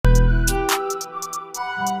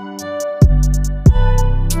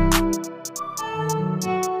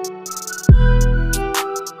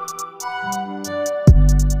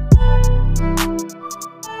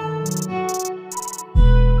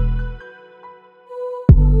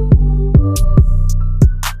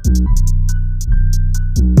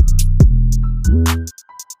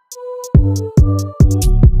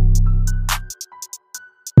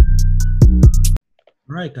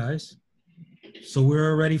right, guys. So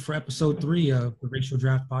we're ready for episode 3 of the Racial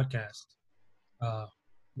Draft Podcast. Uh,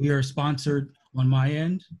 we are sponsored on my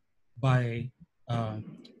end by uh,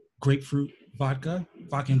 grapefruit vodka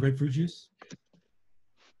and grapefruit juice.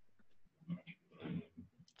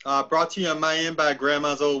 Brought to you on my end by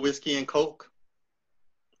Grandma's Old Whiskey and Coke.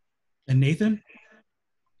 And Nathan?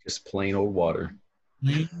 Just plain old water.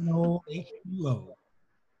 Plain old H2O.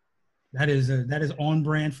 That is on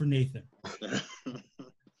brand for Nathan.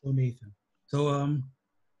 So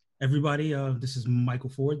everybody, this is Michael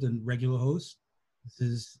Ford, the regular host. This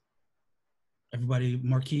is everybody,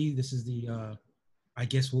 Marquis. This is the I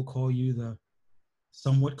guess we'll call you the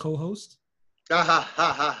somewhat co-host.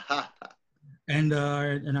 And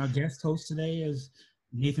our guest host today is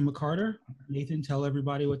Nathan McCarter. Nathan, tell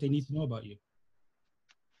everybody what they need to know about you.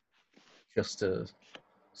 Just a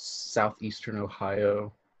southeastern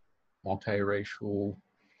Ohio multiracial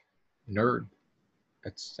nerd.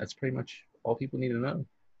 That's pretty much all people need to know.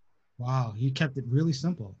 Wow, you kept it really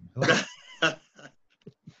simple.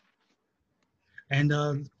 And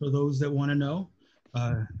for those that want to know,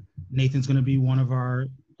 Nathan's going to be one of our,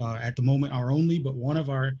 at the moment, our only, but one of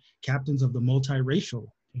our captains of the multiracial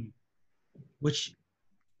team, which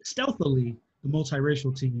stealthily, the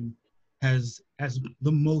multiracial team has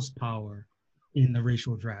the most power in the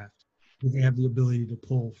racial draft. They have the ability to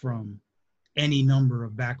pull from any number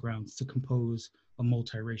of backgrounds to compose a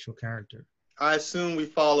multiracial character. I assume we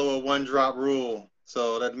follow a one-drop rule,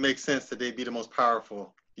 so that makes sense that they'd be the most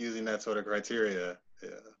powerful using that sort of criteria. Yeah.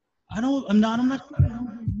 I'm not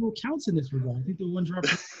rule counts in this regard. I think the one drop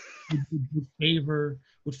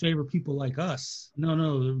would favor people like us. No,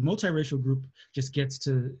 the multiracial group just gets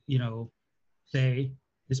to, say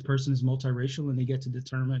this person is multiracial, and they get to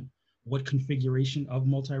determine what configuration of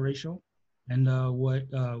multiracial and what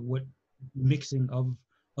mixing of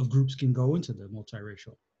groups can go into the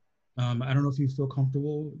multiracial. I don't know if you feel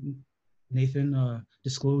comfortable, Nathan,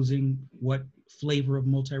 disclosing what flavor of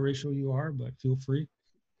multiracial you are, but feel free.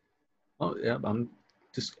 Oh yeah,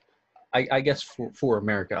 I guess for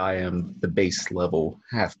America, I am the base level,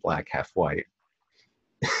 half black, half white.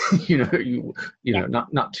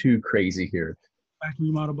 Not too crazy here.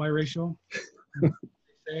 Factory model biracial.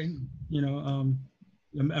 Say,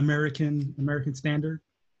 American standard.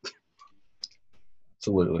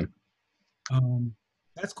 Absolutely.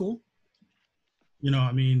 That's cool.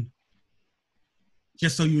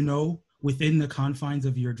 Just so you know, within the confines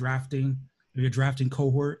of your drafting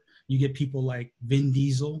cohort, you get people like Vin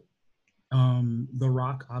Diesel, The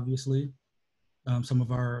Rock, obviously. Some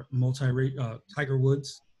of our Tiger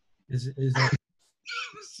Woods is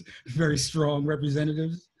very strong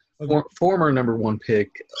representatives. Former number one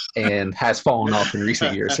pick and has fallen off in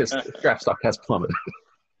recent years. His draft stock has plummeted.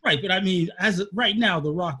 Right, but as right now,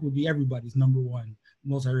 The Rock would be everybody's number one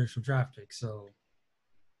multiracial draft pick. So.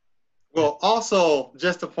 Well, also,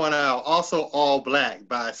 just to point out, also all black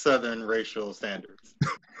by Southern racial standards.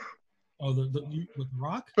 Oh, with The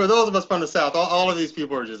Rock? For those of us from the South, all of these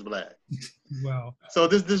people are just black. Wow. So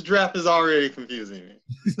this draft is already confusing me.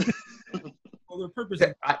 Well, the purpose.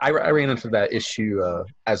 I ran into that issue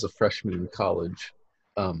as a freshman in college.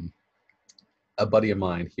 A buddy of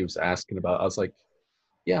mine, he was asking about. I was like,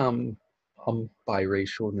 "Yeah, I'm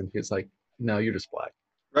biracial," and then he was like, "No, you're just black."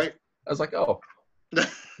 Right. I was like, "Oh,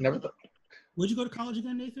 never thought." Where'd you go to college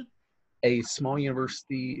again, Nathan? A small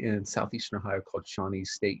university in southeastern Ohio called Shawnee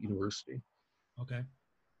State University. Okay,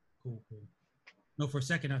 cool. No, for a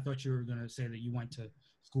second I thought you were gonna say that you went to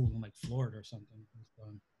school in like Florida or something.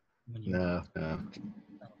 No.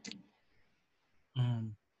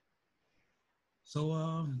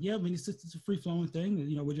 So yeah, it's a free flowing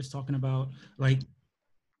thing. We're just talking about like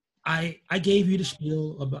I gave you the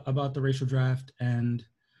spiel about the racial draft, and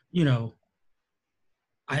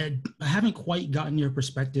I haven't quite gotten your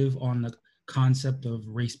perspective on the concept of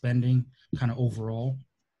race bending kind of overall,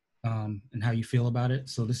 and how you feel about it.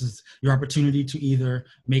 So this is your opportunity to either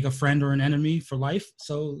make a friend or an enemy for life.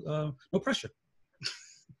 So no pressure.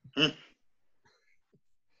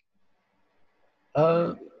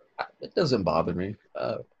 It doesn't bother me.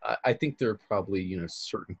 I think there are probably,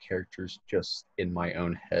 certain characters just in my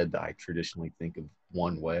own head that I traditionally think of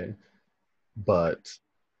one way, but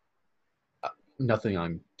nothing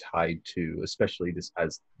I'm tied to, especially this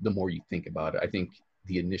as the more you think about it. I think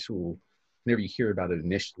whenever you hear about it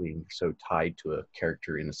initially and you're so tied to a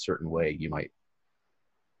character in a certain way, you might,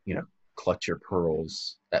 clutch your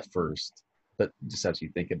pearls at first. But just as you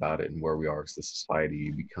think about it and where we are as a society,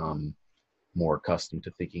 you become more accustomed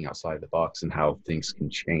to thinking outside the box and how things can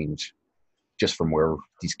change just from where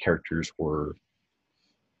these characters were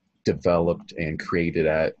developed and created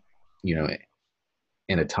at,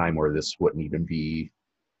 in a time where this wouldn't even be,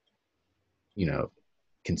 you know,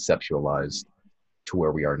 conceptualized to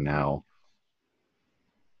where we are now.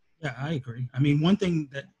 Yeah, I agree. I mean, one thing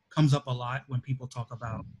that comes up a lot when people talk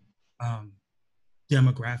about um,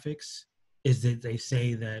 demographics is that they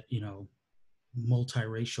say that, you know,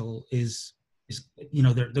 multiracial is you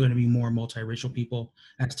know, they're going to be more multiracial people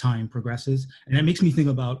as time progresses, and that makes me think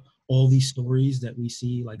about all these stories that we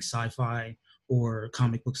see, like sci-fi or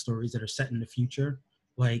comic book stories that are set in the future.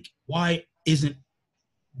 Like, why isn't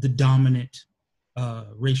the dominant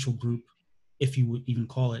racial group, if you would even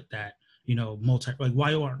call it that, you know, like,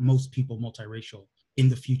 why aren't most people multiracial in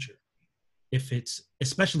the future, if it's,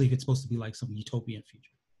 especially if it's supposed to be like some utopian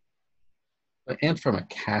future? And from a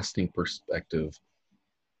casting perspective,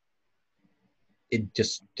 it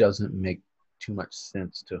just doesn't make too much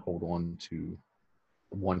sense to hold on to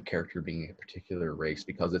one character being a particular race,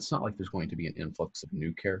 because it's not like there's going to be an influx of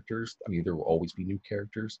new characters. I mean, there will always be new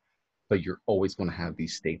characters, but you're always going to have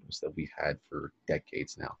these staples that we've had for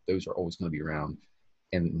decades now. Those are always going to be around,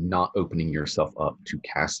 and not opening yourself up to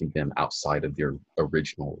casting them outside of their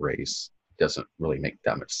original race doesn't really make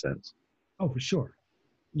that much sense. Oh, for sure.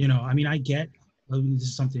 You know, I mean, I mean, this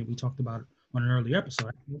is something we talked about on an earlier episode.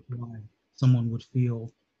 I get why someone would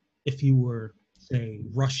feel, if you were, say,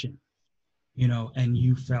 Russian, you know, and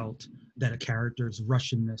you felt that a character's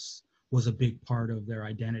Russianness was a big part of their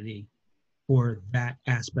identity, for that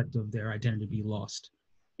aspect of their identity to be lost.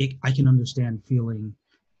 I can understand feeling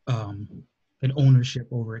um, an ownership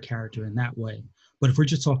over a character in that way. But if we're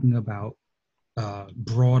just talking about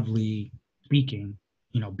broadly speaking,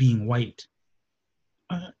 you know, being white,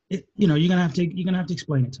 you know, you're gonna have to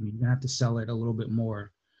explain it to me. You're gonna have to sell it a little bit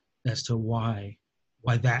more as to why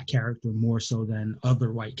that character, more so than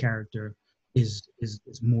other white character, is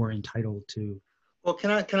more entitled to. Well,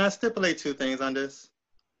 can I stipulate two things on this?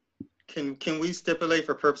 Can we stipulate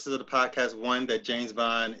for purposes of the podcast, one, that James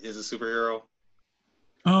Bond is a superhero?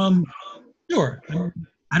 Um, sure.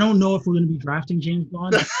 I don't know if we're gonna be drafting James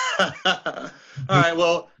Bond. All right.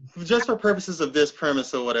 Well, just for purposes of this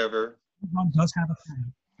premise or whatever. James Bond does have a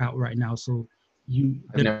film out right now, so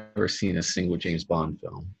I've never seen a single James Bond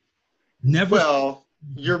film. never. Well,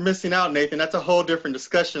 you're missing out, Nathan. That's a whole different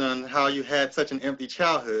discussion on how you had such an empty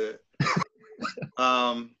childhood.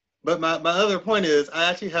 But my other point is, I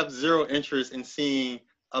actually have zero interest in seeing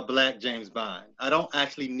a black James Bond. I don't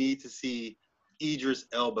actually need to see Idris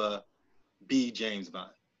Elba be James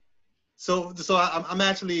Bond. So I'm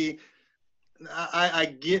actually,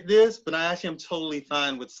 I get this, but I actually am totally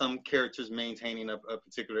fine with some characters maintaining a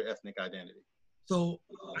particular ethnic identity. So,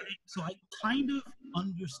 I kind of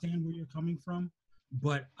understand where you're coming from,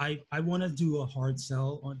 but I want to do a hard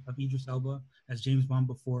sell of Idris Elba as James Bond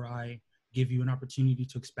before I give you an opportunity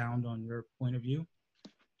to expound on your point of view.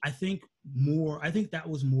 I think that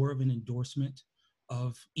was more of an endorsement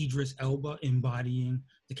of Idris Elba embodying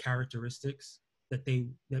the characteristics that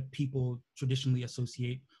people traditionally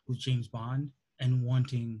associate with James Bond, and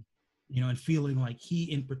wanting, you know, and feeling like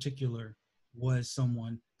he in particular was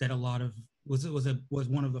someone that a lot of was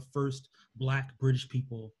one of the first black British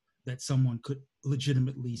people that someone could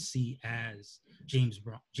legitimately see as James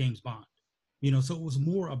Bond. You know, so it was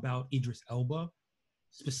more about Idris Elba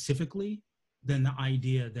specifically than the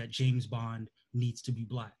idea that James Bond needs to be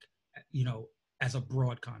black, you know, as a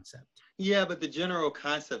broad concept. Yeah, but the general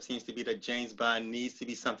concept seems to be that James Bond needs to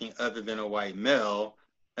be something other than a white male.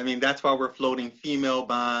 I mean, that's why we're floating female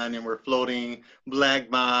Bond and we're floating black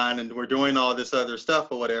Bond and we're doing all this other stuff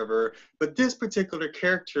or whatever. But this particular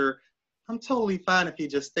character, I'm totally fine if he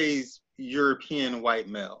just stays European white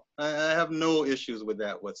male. I have no issues with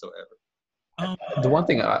that whatsoever. The one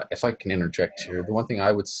thing, if I can interject here, the one thing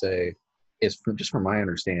I would say is, from my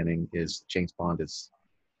understanding, is James Bond is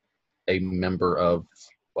a member of,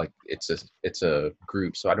 like, it's a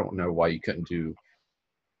group. So I don't know why you couldn't do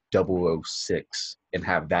 006 and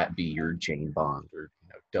have that be your Jane Bond, or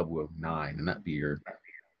 009 and that be your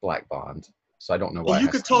Black Bond. So I don't know why. Well, you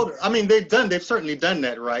could totally. I mean, they've certainly done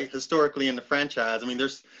that, right? Historically in the franchise. I mean,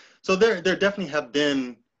 there definitely have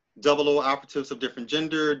been 00 operatives of different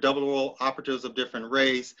gender, 00 operatives of different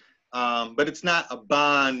race, but it's not a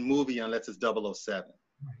Bond movie unless it's 007.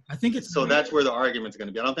 I think it's so that's where the argument's going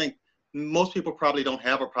to be. I don't think most people probably don't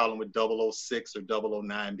have a problem with 006 or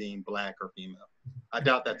 009 being black or female. I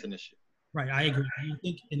doubt that's an issue. Right, I agree. I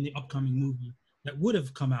think in the upcoming movie that would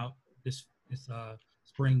have come out this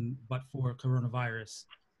spring, but for coronavirus,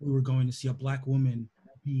 we were going to see a black woman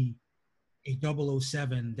be a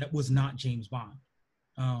 007 that was not James Bond.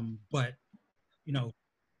 But, you know,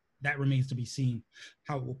 that remains to be seen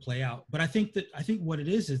how it will play out. But I think what it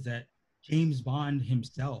is that James Bond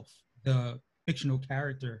himself, the fictional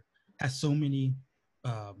character has so many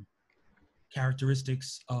um,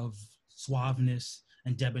 characteristics of suaveness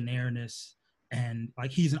and debonairness, and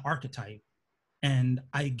like he's an archetype. And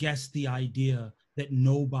I guess the idea that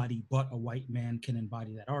nobody but a white man can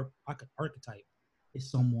embody that archetype is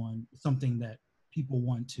something that people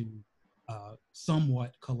want to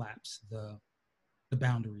somewhat collapse the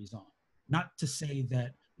boundaries on. Not to say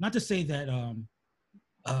that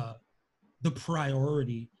uh, the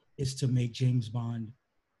priority is to make James Bond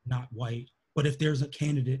not white, but if there's a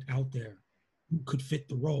candidate out there who could fit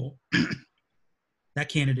the role, that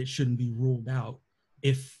candidate shouldn't be ruled out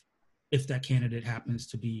if that candidate happens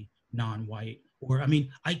to be non-white. Or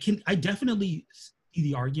I definitely see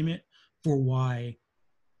the argument for why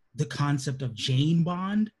the concept of Jane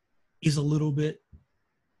Bond is a little bit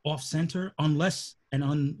off center, unless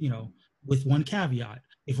with one caveat,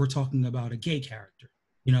 if we're talking about a gay character,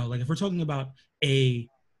 like if we're talking about a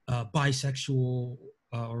bisexual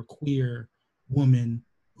or queer woman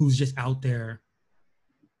who's just out there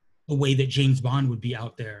the way that James Bond would be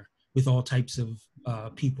out there with all types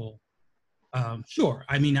of people. Sure,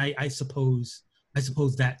 I suppose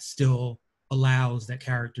that still allows that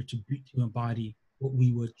character to embody what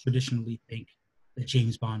we would traditionally think that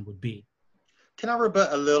James Bond would be. Can I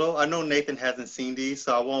rebut a little? I know Nathan hasn't seen these,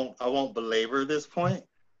 so I won't belabor this point.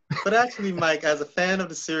 But actually, Mike, as a fan of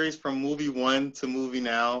the series from movie one to movie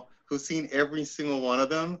now, who's seen every single one of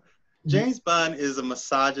them, James Bond is a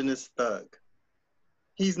misogynist thug.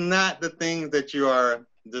 He's not the things that you are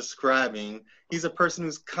describing. He's a person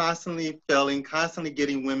who's constantly failing, constantly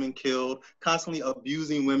getting women killed, constantly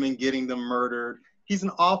abusing women, getting them murdered. He's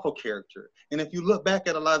an awful character. And if you look back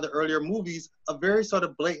at a lot of the earlier movies, a very sort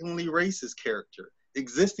of blatantly racist character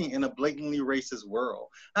existing in a blatantly racist world.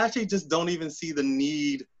 I actually just don't even see the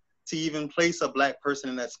need to even place a black person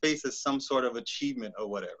in that space as some sort of achievement or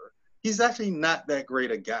whatever. He's actually not that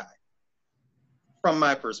great a guy, from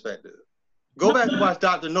my perspective. Go back and watch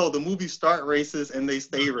Dr. No. The movies start racist and they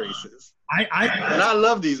stay racist. And I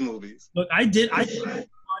love these movies. Look, I did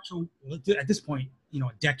watch at this point, a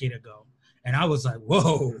decade ago, and I was like,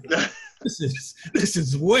 whoa, this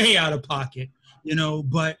is way out of pocket,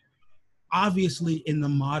 But obviously, in the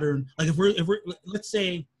modern, like if we're let's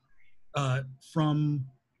say from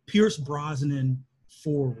Pierce Brosnan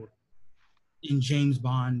forward in James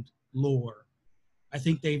Bond lore, I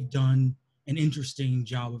think they've done an interesting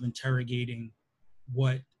job of interrogating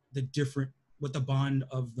what the Bond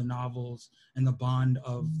of the novels and the Bond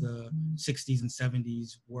of the 60s and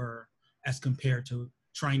 70s were as compared to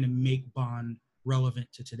trying to make Bond relevant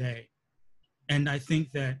to today. And I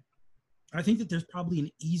think that there's probably an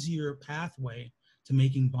easier pathway to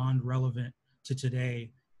making Bond relevant to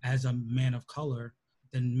today as a man of color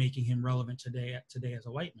than making him relevant today as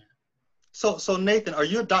a white man. So Nathan, are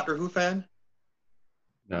you a Doctor Who fan?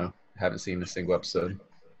 No, haven't seen a single episode.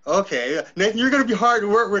 Okay, Nathan, you're going to be hard to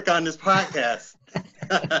work with on this podcast.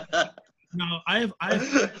 No,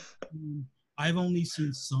 I've only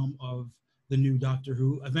seen some of the new Doctor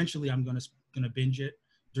Who. Eventually, I'm gonna binge it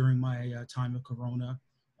during my time of Corona.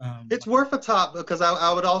 It's worth a top because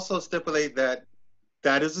I would also stipulate that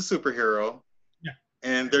is a superhero. Yeah.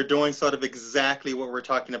 And they're doing sort of exactly what we're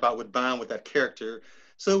talking about with Bond with that character.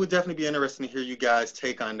 So it would definitely be interesting to hear you guys'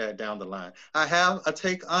 take on that down the line. I have a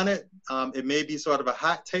take on it. It may be sort of a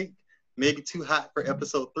hot take, maybe too hot for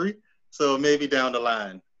episode 3. So maybe down the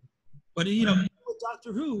line. But with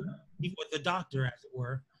Doctor Who, with the Doctor, as it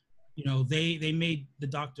were, they made the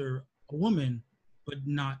Doctor a woman,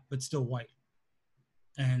 but still white.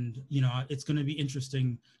 And it's going to be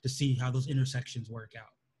interesting to see how those intersections work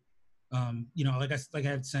out. Like I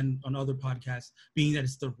had said on other podcasts, being that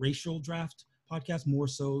it's the racial draft podcast more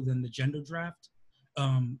so than the gender draft.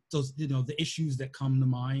 Those the issues that come to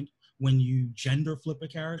mind when you gender flip a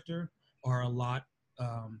character are a lot.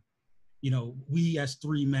 We as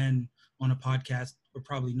 3 men on a podcast are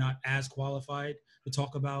probably not as qualified to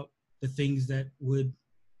talk about the things that would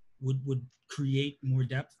create more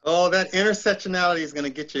depth. Oh, that intersectionality is going to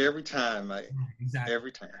get you every time, Mike. Exactly.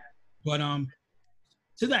 Every time. But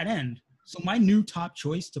to that end, so my new top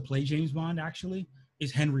choice to play James Bond actually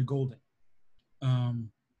is Henry Golding.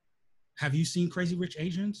 Have you seen Crazy Rich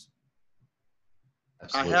Asians?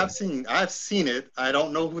 Absolutely. I've seen it. I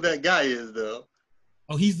don't know who that guy is though.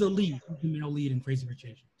 Oh, he's the female lead in Crazy Rich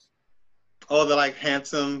Asians. Oh, the like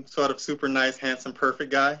handsome, sort of super nice, handsome,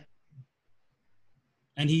 perfect guy.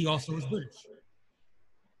 And he also is British.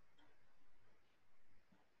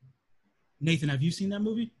 Nathan, have you seen that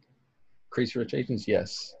movie? Crazy Rich Asians,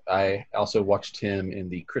 yes. I also watched him in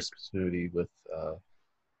the Christmas movie with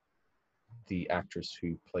the actress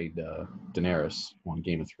who played Daenerys on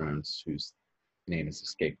Game of Thrones, who's name is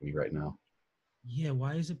escaping me right now. Yeah,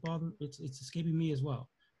 why is it bothering? It's escaping me as well.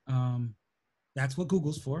 That's what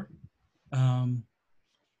Google's for.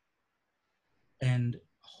 And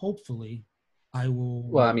hopefully I will.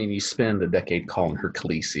 Well, I mean, you spend a decade calling her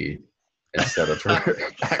Khaleesi instead of her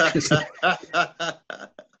actress.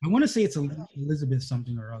 I want to say it's Elizabeth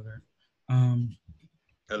something or other.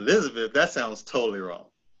 Elizabeth, that sounds totally wrong.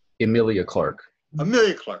 Emilia Clarke.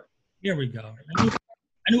 Amelia Clark. Here we go. I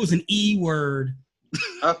knew it was an E word.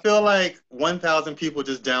 I feel like 1,000 people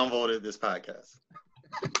just downvoted this podcast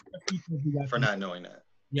for not knowing that.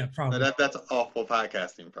 Yeah, probably. That's awful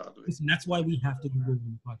podcasting, probably. Listen, that's why we have to Google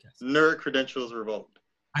the podcast. Nerd credentials revoked.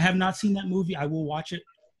 I have not seen that movie. I will watch it,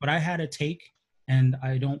 but I had a take, and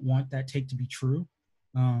I don't want that take to be true.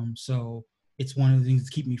 So it's one of the things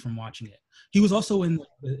that keep me from watching it. He was also in.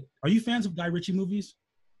 Are you fans of Guy Ritchie movies?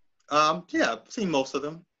 Yeah, I've seen most of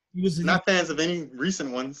them. He was not fans of any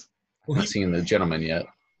recent ones. Well, not seen The Gentleman yet.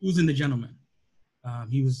 He was in The Gentleman.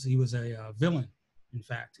 He was a villain, in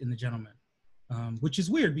fact, in The Gentleman, which is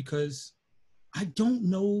weird because I don't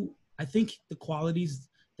know. I think the qualities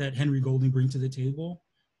that Henry Golding brings to the table,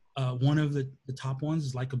 one of the top ones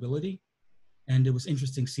is likability, and it was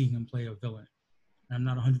interesting seeing him play a villain. And I'm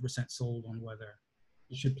not 100% sold on whether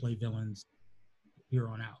he should play villains here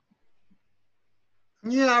on out.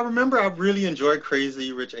 Yeah, I remember I really enjoyed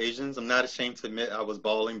Crazy Rich Asians. I'm not ashamed to admit I was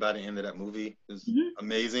bawling by the end of that movie. It was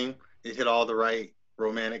amazing. It hit all the right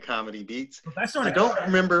romantic comedy beats. I don't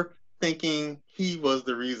remember thinking he was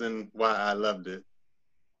the reason why I loved it.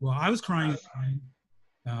 Well, I was crying,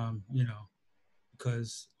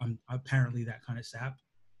 because I'm apparently that kind of sap.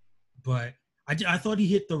 But I thought he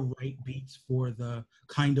hit the right beats for the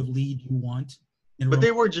kind of lead you want. But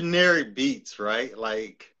they were generic beats, right?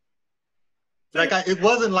 It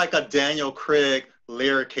wasn't like a Daniel Craig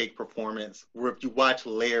Layer Cake performance where if you watch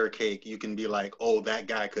Layer Cake, you can be like, oh, that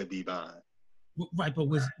guy could be Bond. Right, but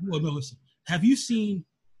listen, have you seen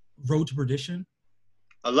Road to Perdition?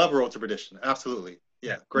 I love Road to Perdition. Absolutely.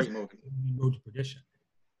 Yeah, great movie. Road to Perdition.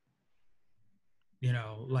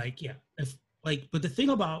 But the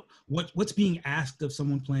thing about what's being asked of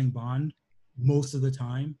someone playing Bond most of the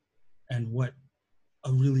time and what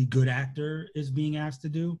a really good actor is being asked to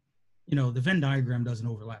do, the Venn diagram doesn't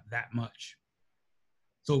overlap that much.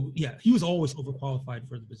 So, yeah, he was always overqualified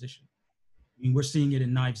for the position. I mean, we're seeing it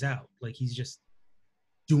in Knives Out. Like, he's just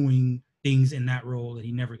doing things in that role that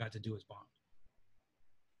he never got to do as Bond.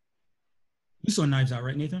 You saw Knives Out,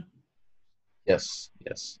 right, Nathan? Yes.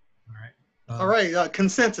 All right. All right.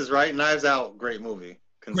 Consensus, right? Knives Out, great movie.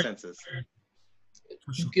 Consensus. It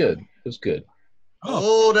was good. It was good.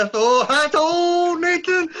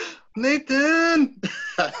 Nathan.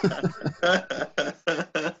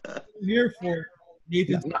 Here for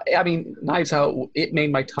Nathan. I mean, Knives Out, it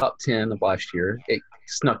made my top 10 of last year. It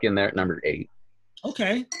snuck in there at number 8.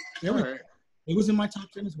 Okay. It was in my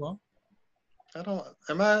top 10 as well. I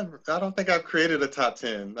don't think I've created a top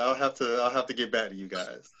 10. I'll have to get back to you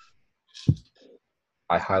guys.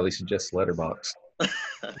 I highly suggest Letterboxd.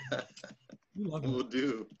 Will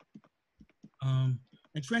do. And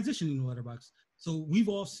transitioning to Letterboxd. So we've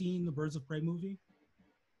all seen the Birds of Prey movie?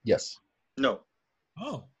 Yes. No.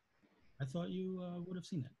 Oh, I thought you would have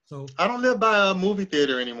seen it. So I don't live by a movie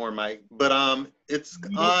theater anymore, Mike. But it's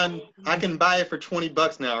on. I can buy it for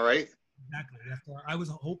 $20 now, right? Exactly. I was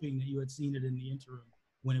hoping that you had seen it in the interim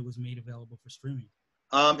when it was made available for streaming.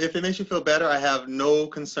 If it makes you feel better, I have no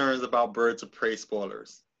concerns about Birds of Prey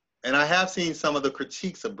spoilers. And I have seen some of the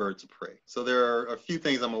critiques of Birds of Prey. So there are a few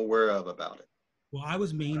things I'm aware of about it. Well, I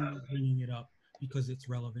was mainly bringing it up because it's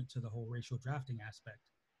relevant to the whole racial drafting aspect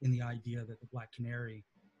in the idea that the Black Canary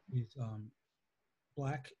is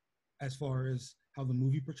Black as far as how the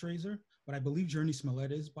movie portrays her. But I believe Journey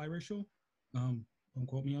Smollett is biracial. Don't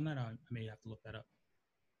quote me on that. I may have to look that up.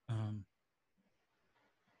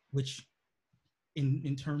 Which,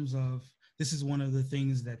 in terms of, this is one of the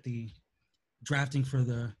things that the drafting for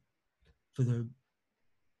the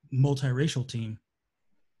multiracial team,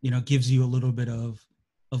 gives you a little bit of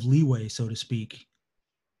leeway, so to speak.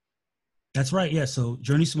 That's right. Yeah. So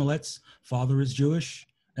Journey Smollett's father is Jewish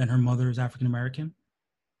and her mother is African American.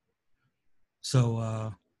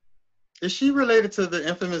 So. Is she related to the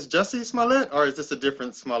infamous Jussie Smollett, or is this a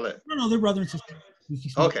different Smollett? No, they're brother and sister.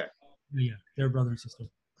 Okay. Yeah, they're brother and sister.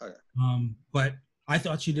 Okay. But I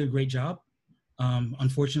thought she did a great job.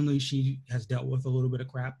 Unfortunately, she has dealt with a little bit of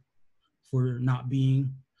crap for not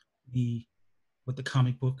being what the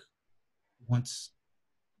comic book wants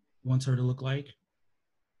her to look like.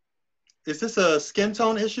 Is this a skin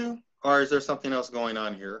tone issue, or is there something else going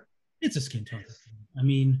on here? It's a skin tone issue. I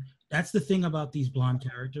mean, that's the thing about these blonde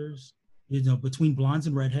characters. between blondes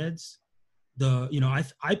and redheads,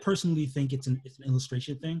 I personally think it's an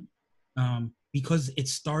illustration thing, because it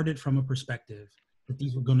started from a perspective that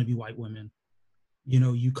these were going to be white women.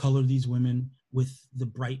 You color these women with the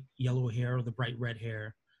bright yellow hair or the bright red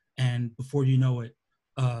hair, and before you know it,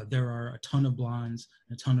 there are a ton of blondes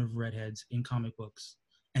and a ton of redheads in comic books.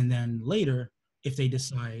 And then later, if they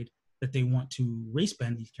decide that they want to race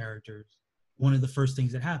bend these characters, one of the first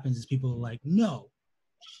things that happens is people are like, no,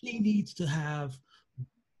 she needs to have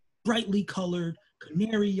brightly colored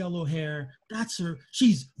canary yellow hair. That's her.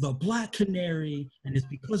 She's the Black Canary, and it's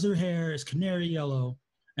because her hair is canary yellow.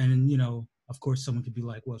 And of course, someone could be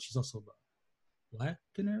like, "Well, she's also the Black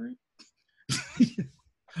Canary."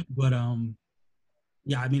 But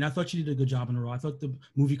yeah, I mean, I thought she did a good job in her role. I thought the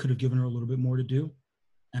movie could have given her a little bit more to do,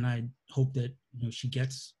 and I hope that she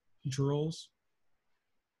gets future roles.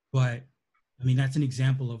 But I mean, that's an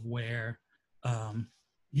example of where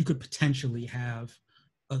you could potentially have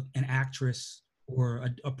an actress or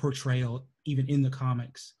a portrayal, even in the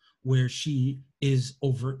comics, where she is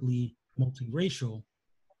overtly multiracial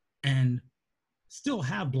and still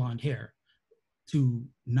have blonde hair to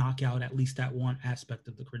knock out at least that one aspect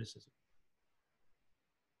of the criticism.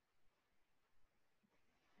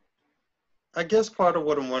 I guess part of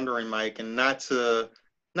what I'm wondering, Mike, and not to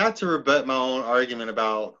rebut my own argument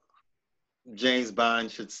about James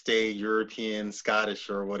Bond should stay European, Scottish,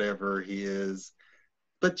 or whatever he is,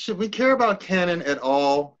 but should we care about canon at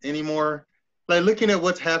all anymore? Like, looking at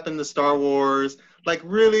what's happened to Star Wars, like,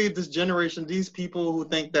 really, this generation, these people who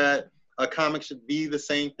think that a comic should be the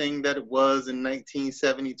same thing that it was in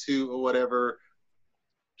 1972 or whatever,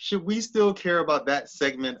 should we still care about that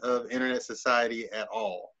segment of internet society at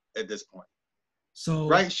all at this point? So,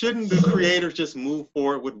 right? Shouldn't the creators just move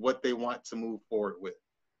forward with what they want to move forward with?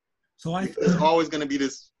 So there's always going to be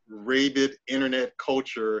this rabid internet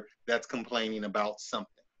culture that's complaining about something.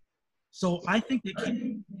 So I think that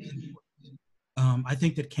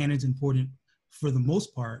canon's important for the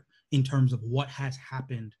most part in terms of what has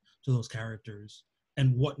happened to those characters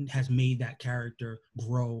and what has made that character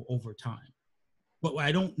grow over time. But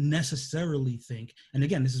I don't necessarily think, and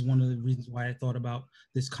again, this is one of the reasons why I thought about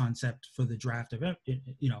this concept for the draft of,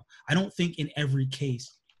 I don't think in every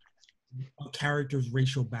case a character's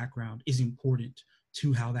racial background is important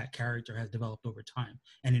to how that character has developed over time.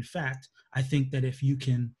 And in fact, I think that if you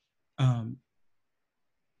can,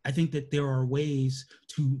 I think that there are ways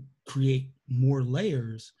to create more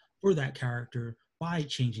layers for that character by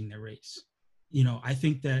changing their race. I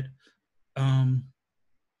think that,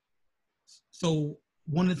 so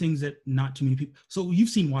one of the things that not too many people, so you've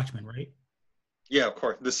seen Watchmen, right? Yeah, of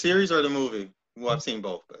course. The series or the movie? Well, I've seen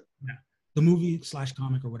both, but. Yeah. The movie /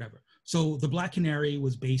 comic or whatever. So the Black Canary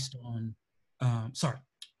was based on, sorry,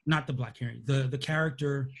 not the Black Canary, the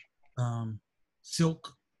character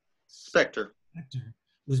Silk Spectre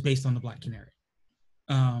was based on the Black Canary.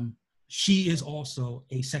 She is also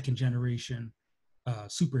a second generation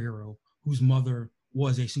superhero whose mother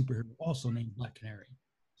was a superhero also named Black Canary.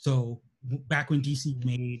 So back when DC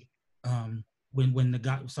made,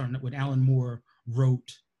 when Alan Moore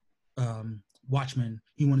wrote Watchmen,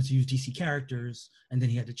 he wanted to use DC characters, and then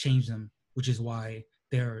he had to change them, which is why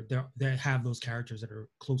they have those characters that are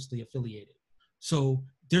closely affiliated. So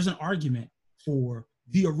there's an argument for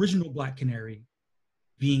the original Black Canary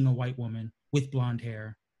being a white woman with blonde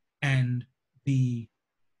hair, and the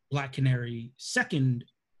Black Canary second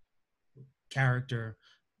character,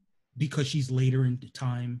 because she's later in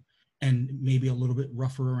time and maybe a little bit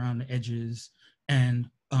rougher around the edges. And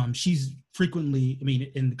she's frequently,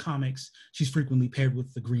 in the comics, she's frequently paired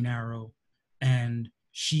with the Green Arrow, and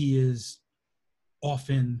she is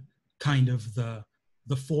often kind of the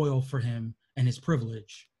foil for him and his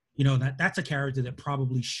privilege. That's a character that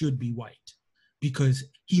probably should be white, because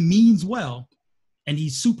he means well and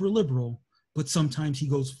he's super liberal, but sometimes he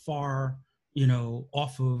goes far,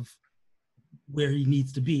 off of where he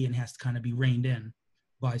needs to be and has to kind of be reined in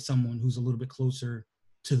by someone who's a little bit closer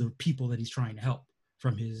to the people that he's trying to help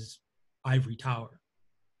from his ivory tower.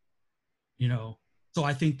 So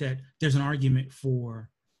I think that there's an argument for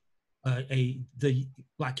the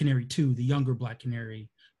Black Canary 2, the younger Black Canary,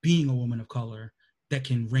 being a woman of color that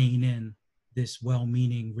can rein in this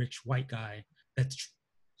well-meaning rich white guy that's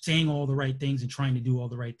saying all the right things and trying to do all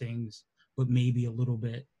the right things, but maybe a little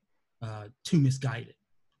bit too misguided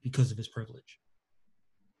because of his privilege.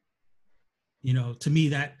 To me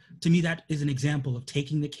that is an example of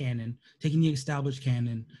taking the canon, taking the established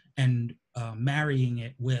canon, and marrying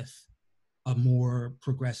it with a more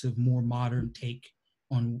progressive, more modern take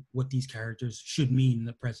on what these characters should mean in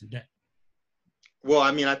the present day. Well,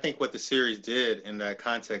 I mean, I think what the series did in that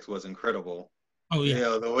context was incredible. Oh You yeah.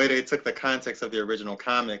 know, the way they took the context of the original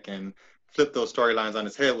comic and flipped those storylines on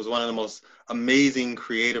its head was one of the most amazing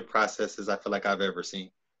creative processes I feel like I've ever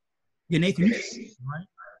seen. Yeah, Nathan, you right?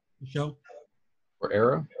 The show? For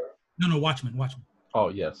Arrow? No, Watchmen. Watchmen. Oh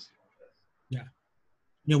yes. Yeah.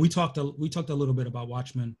 Yeah, we talked a little bit about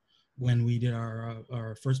Watchmen when we did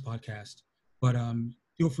our first podcast, but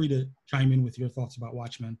feel free to chime in with your thoughts about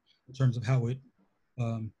Watchmen in terms of how it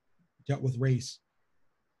um, dealt with race.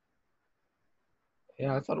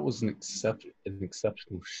 Yeah, I thought it was an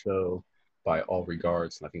exceptional show by all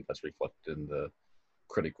regards, and I think that's reflected in the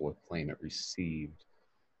critical acclaim it received.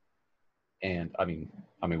 And I mean,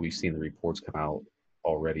 we've seen the reports come out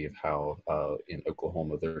already of how in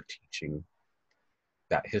Oklahoma they're teaching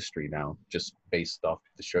that history now, just based off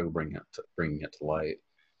the show bringing it to light.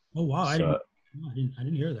 Oh wow, So I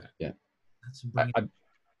didn't hear that. yeah, That's I, brilliant.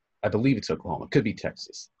 I believe it's Oklahoma, could be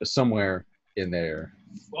Texas, but somewhere in there.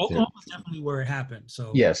 Oklahoma is definitely where it happened.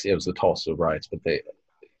 So Yes, it was the Tulsa riots, but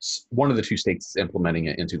one of the two states is implementing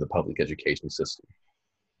it into the public education system,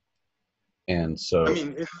 and I so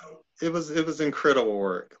mean, it was incredible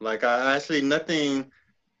work. Like I actually nothing.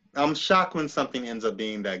 I'm shocked when something ends up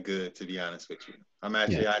being that good. To be honest with you,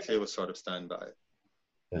 yeah, I actually was sort of stunned by it.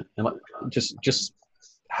 yeah. And just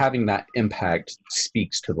having that impact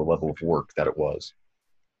speaks to the level of work that it was.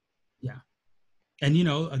 yeah, and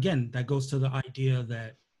again, that goes to the idea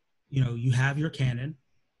that you have your canon,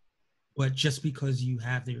 but just because you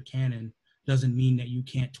have your canon doesn't mean that you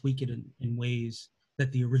can't tweak it in ways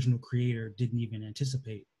that the original creator didn't even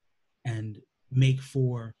anticipate and make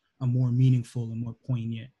for a more meaningful and more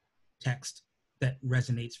poignant text that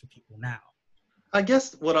resonates for people now. I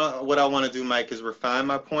guess what I want to do, Mike, is refine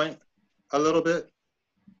my point a little bit.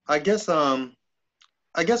 I guess I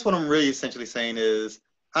guess what I'm really essentially saying is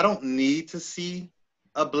I don't need to see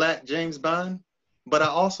a black James Bond, but I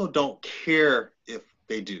also don't care if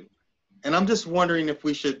they do. And I'm just wondering if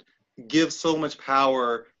we should give so much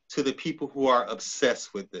power to the people who are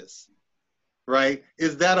obsessed with this, right?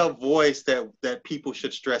 Is that a voice that people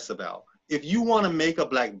should stress about? If you want to make a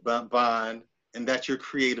black Bond and that's your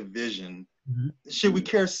creative vision, Mm-hmm. should we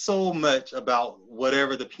care so much about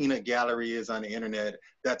whatever the peanut gallery is on the internet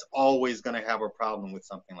that's always going to have a problem with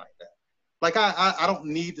something like that? Like I don't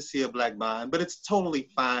need to see a black Bond, but it's totally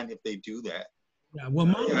fine if they do that. Yeah, well,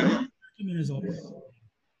 my argument is always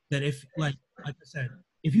that if, like I said,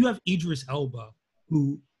 if you have Idris Elba,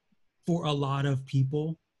 who for a lot of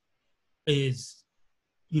people is,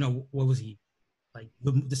 what was he, like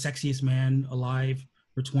the sexiest man alive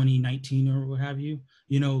for 2019 or what have you,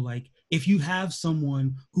 like if you have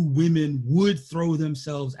someone who women would throw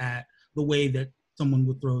themselves at the way that someone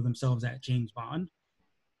would throw themselves at James Bond,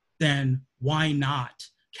 then why not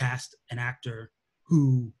cast an actor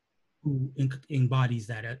who embodies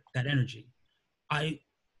that energy? I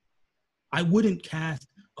wouldn't cast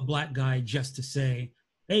a black guy just to say,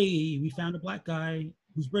 hey, we found a black guy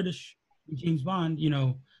who's British, James Bond.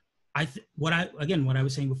 What I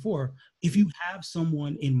was saying before, if you have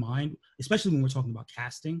someone in mind, especially when we're talking about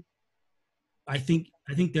casting, I think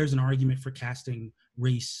there's an argument for casting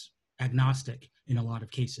race agnostic in a lot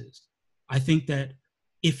of cases. I think that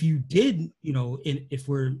if you did, if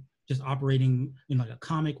we're just operating in like a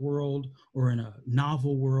comic world or in a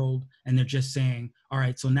novel world, and they're just saying, all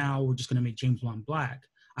right, so now we're just going to make James Bond black,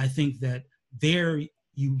 I think that there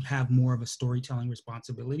you have more of a storytelling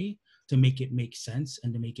responsibility to make it make sense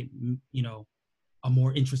and to make it, a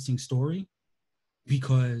more interesting story,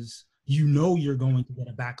 because you're going to get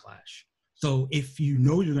a backlash. So if you're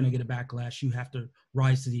going to get a backlash, you have to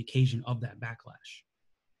rise to the occasion of that backlash.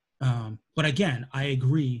 But again, I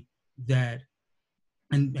agree that,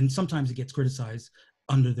 and sometimes it gets criticized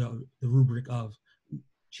under the rubric of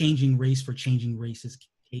changing race for changing race's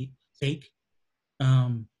sake.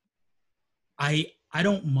 I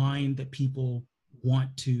don't mind that people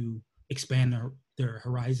want to expand their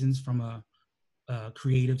horizons from a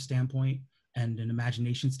creative standpoint and an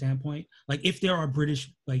imagination standpoint. Like if there are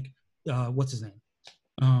British, like what's his name,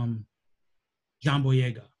 John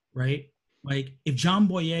Boyega, right? Like if John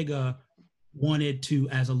Boyega wanted to,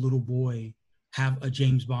 as a little boy, have a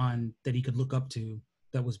James Bond that he could look up to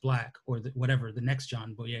that was black, or whatever, the next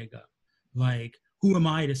John Boyega, like who am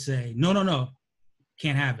I to say no,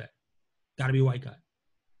 can't have it, got to be a white guy,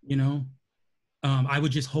 I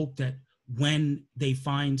would just hope that when they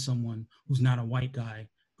find someone who's not a white guy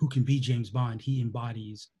who can be James Bond, he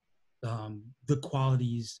embodies the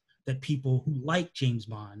qualities that people who like James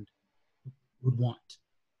Bond would want.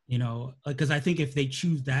 Because I think if they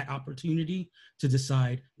choose that opportunity to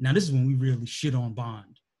decide, now this is when we really shit on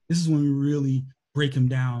Bond. This is when we really break him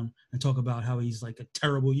down and talk about how he's like a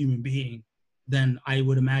terrible human being, then I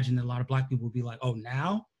would imagine that a lot of Black people would be like, oh,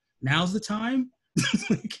 now's the time.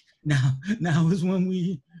 Like, now is when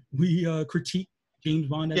we critique James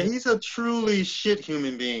Bond. Yeah, he's a truly shit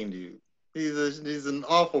human being, dude. He's an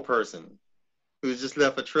awful person who's just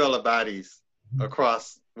left a trail of bodies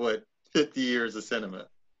across 50 years of cinema.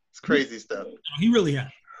 It's crazy stuff. He really has.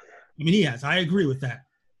 I mean, he has. I agree with that.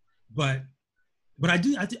 But I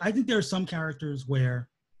think there are some characters where,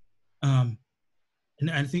 and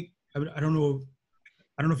I think I don't know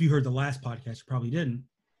if you heard the last podcast. You probably didn't.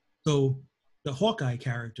 So the Hawkeye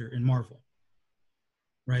character in Marvel,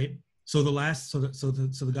 right? So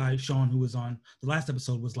the guy Sean who was on the last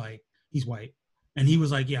episode was like, he's white, and he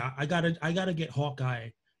was like, yeah, I gotta get Hawkeye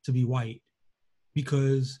to be white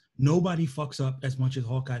because nobody fucks up as much as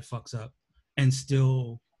Hawkeye fucks up, and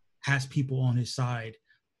still has people on his side.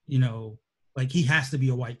 You know, like he has to be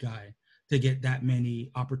a white guy to get that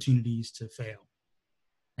many opportunities to fail.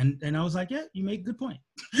 And I was like, yeah, you make a good point.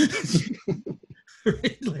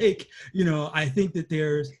 Like, you know, I think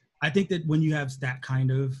that when you have that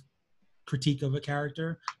kind of critique of a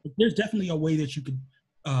character, there's definitely a way that you could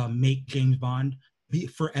make James Bond be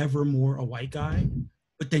forever more a white guy,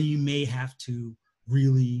 but then you may have to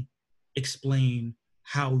really explain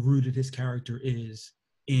how rooted his character is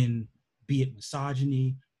in, be it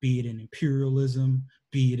misogyny, be it in imperialism,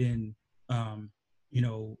 be it in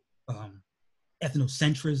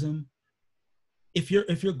ethnocentrism. If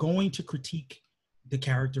you're going to critique the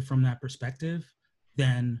character from that perspective,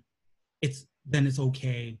 then it's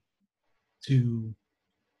okay to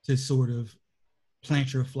sort of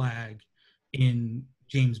plant your flag in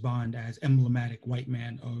James Bond as emblematic white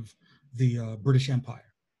man of the British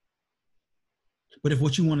Empire. But if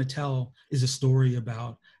what you want to tell is a story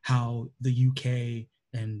about how the UK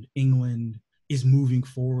and England is moving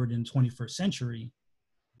forward in the 21st century,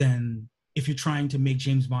 then if you're trying to make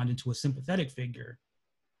James Bond into a sympathetic figure,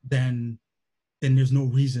 then there's no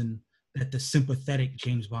reason that the sympathetic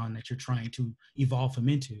James Bond that you're trying to evolve him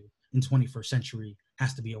into in 21st century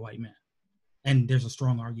has to be a white man. And there's a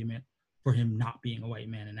strong argument for him not being a white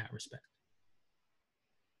man in that respect.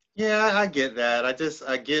 Yeah, I get that.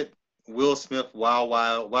 I get Will Smith Wild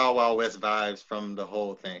West vibes from the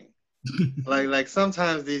whole thing. like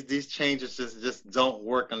sometimes these changes just don't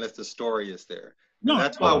work unless the story is there. No, and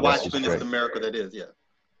that's why Watchmen is the miracle that is. Yeah.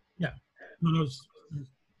 Yeah. No,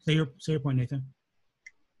 say your point, Nathan.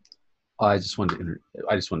 I just wanted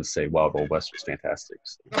to say Wild Wild West was fantastic.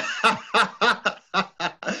 So.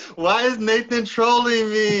 Why is Nathan trolling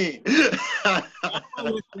me?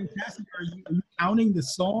 Oh, fantastic. Are you counting the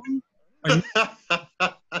song?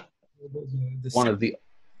 One of the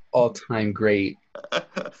all-time great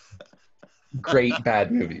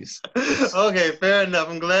bad movies. Okay, fair enough.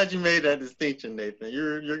 I'm glad you made that distinction, Nathan.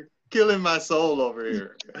 You're killing my soul over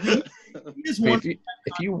here.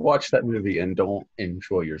 If you watch that movie and don't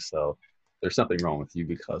enjoy yourself, there's something wrong with you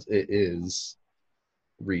because it is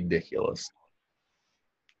ridiculous.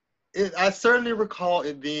 I certainly recall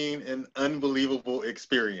it being an unbelievable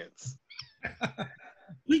experience.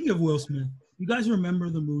 Speaking of Will Smith, you guys remember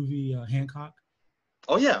the movie Hancock?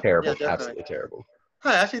 Oh, yeah. Terrible. Yeah, absolutely terrible.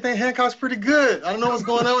 I actually think Hancock's pretty good. I don't know what's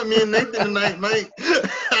going on with me and Nathan tonight, mate.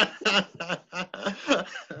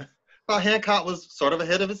 Thought Hancock was sort of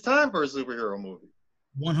ahead of its time for a superhero movie.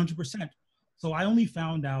 100%. So I only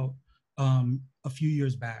found out a few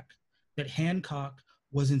years back that Hancock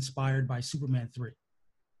was inspired by Superman 3.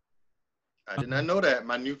 I did not know that.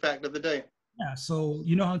 My new fact of the day. Yeah, so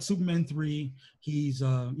you know how in Superman 3, he's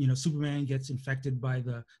Superman gets infected by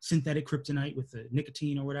the synthetic kryptonite with the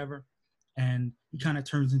nicotine or whatever, and he kind of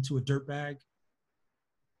turns into a dirtbag.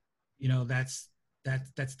 You know, that's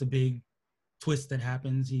the big twist that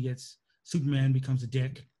happens. Superman becomes a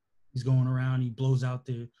dick. He's going around, he blows out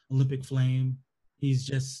the Olympic flame. He's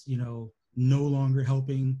just, no longer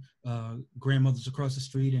helping grandmothers across the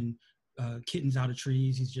street and kittens out of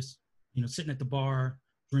trees. He's just, sitting at the bar,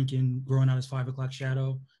 drinking, growing out his 5 o'clock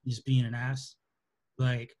shadow, just being an ass.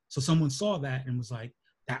 Like, so someone saw that and was like,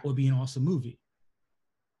 that would be an awesome movie.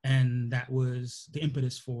 And that was the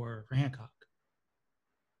impetus for Hancock.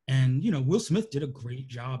 And, Will Smith did a great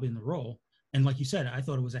job in the role. And like you said, I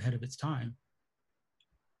thought it was ahead of its time.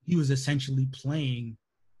 He was essentially playing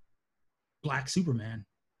Black Superman,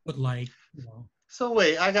 but So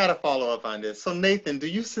wait, I got to follow up on this. So Nathan, do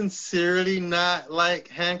you sincerely not like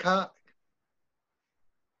Hancock?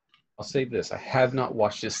 I'll say this. I have not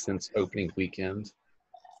watched this since opening weekend,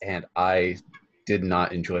 and I did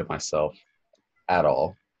not enjoy myself at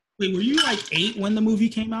all. Wait, were you 8 when the movie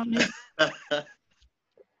came out, Nick?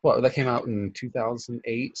 Well, that came out in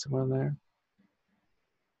 2008, somewhere in there.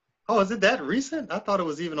 Oh, is it that recent? I thought it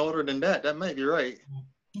was even older than that. That might be right.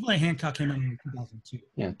 Like Hancock came out in 2002.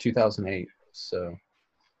 Yeah, 2008. So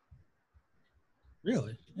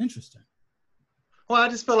Really interesting. Well, I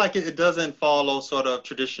just feel like it doesn't follow sort of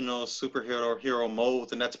traditional superhero hero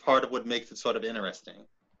molds, and that's part of what makes it sort of interesting.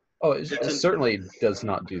 oh, It's it in, certainly does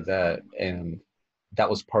not do that, and that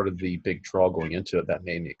was part of the big draw going into it that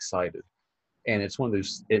made me excited. And it's one of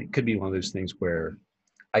those. It could be one of those things where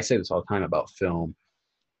I say this all the time about film.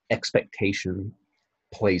 Expectation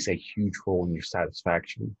plays a huge role in your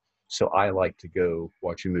satisfaction. So I like to go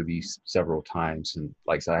watch a movie several times, and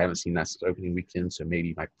like I said, I haven't seen that since opening weekend, so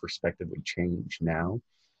maybe my perspective would change now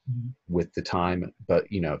Mm-hmm. with the time. But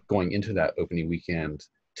going into that opening weekend,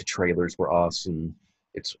 the trailers were awesome.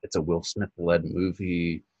 It's a Will Smith led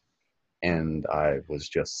movie, and I was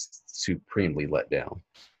just supremely let down.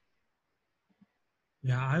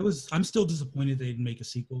 Yeah, I'm still disappointed they didn't make a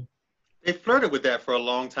sequel. they flirted with that for a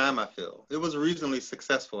long time, I feel. It was reasonably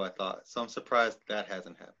successful, I thought. So I'm surprised that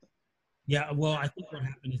hasn't happened. Yeah, well, I think what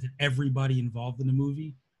happened is that everybody involved in the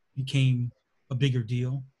movie became a bigger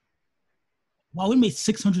deal. Wow, it made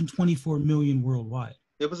 624 million worldwide.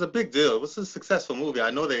 It was a big deal. It was a successful movie.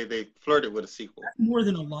 I know they flirted with a sequel. That's more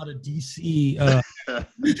than a lot of DC.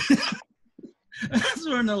 That's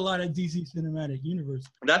more than a lot of DC cinematic universe.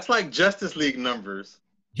 That's like Justice League numbers.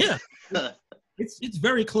 Yeah, it's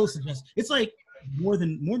very close to just. It's like more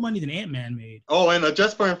money than Ant-Man made. Oh, and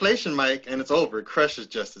adjust for inflation, Mike, and it's over. It crushes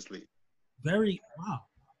Justice League. Very wow.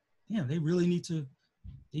 Yeah, they really need to.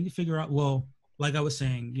 They need to figure out. Well, like I was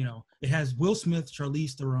saying, it has Will Smith,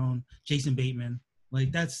 Charlize Theron, Jason Bateman.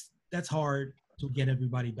 Like that's hard to get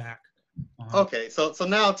everybody back. Okay, so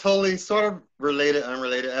now totally sort of related,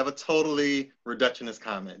 unrelated. I have a totally reductionist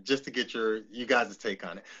comment just to get you guys' take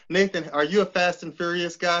on it. Nathan, are you a Fast and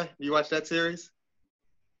Furious guy? Do you watch that series?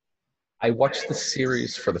 I watched the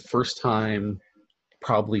series for the first time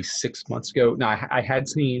probably 6 months ago. Now, I had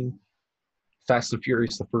seen Fast and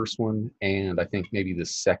Furious, the first one, and I think maybe the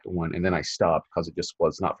second one, and then I stopped because it just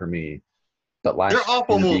was not for me. But They're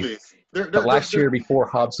awful movies. last year before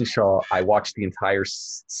Hobbs and Shaw, I watched the entire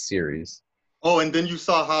series. Oh, and then you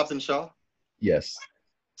saw Hobbs and Shaw? Yes.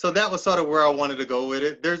 So that was sort of where I wanted to go with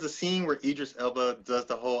it. There's a scene where Idris Elba does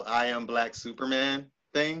the whole I am Black Superman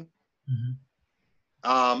thing.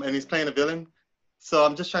 Mm-hmm. And he's playing a villain. So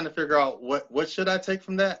I'm just trying to figure out what should I take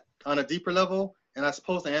from that on a deeper level? And I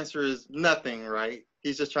suppose the answer is nothing, right?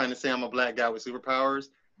 He's just trying to say I'm a black guy with superpowers.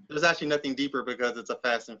 There's actually nothing deeper because it's a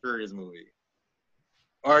Fast and Furious movie.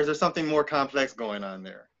 Or is there something more complex going on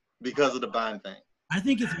there because of the Bond thing? I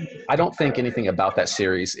don't think anything about that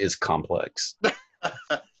series is complex.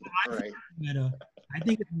 Right. I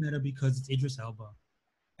think it's meta because it's Idris Elba.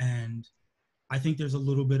 And I think there's a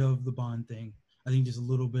little bit of the Bond thing. I think there's a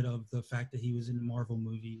little bit of the fact that he was in Marvel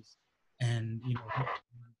movies and,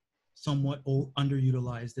 somewhat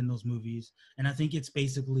underutilized in those movies. And I think it's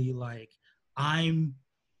basically like, I'm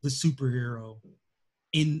the superhero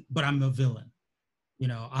but I'm a villain.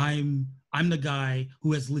 I'm the guy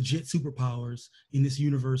who has legit superpowers in this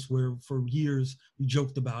universe where for years we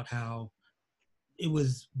joked about how it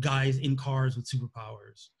was guys in cars with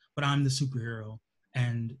superpowers, but I'm the superhero.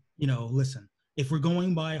 And, listen, if we're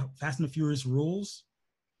going by Fast and the Furious rules,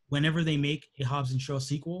 whenever they make a Hobbs and Shaw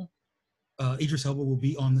sequel, Idris Elba will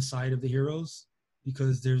be on the side of the heroes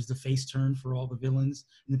because there's the face turn for all the villains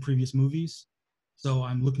in the previous movies. So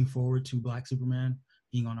I'm looking forward to Black Superman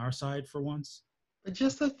being on our side for once. But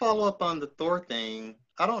just to follow up on the Thor thing,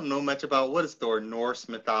 I don't know much about what is Thor, Norse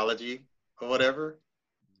mythology or whatever.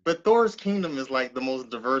 But Thor's kingdom is like the most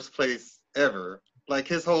diverse place ever. Like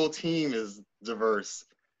his whole team is diverse.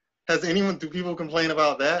 Do people complain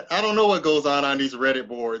about that? I don't know what goes on these Reddit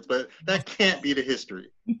boards, but that can't be the history.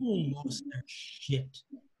 People lost their shit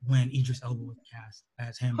when Idris Elba was cast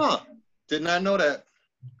as him. Huh. Did not know that.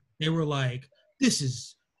 They were like, this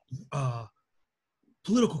is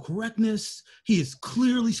political correctness. He is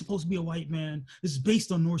clearly supposed to be a white man. This is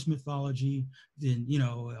based on Norse mythology. Then,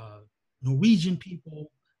 Norwegian people.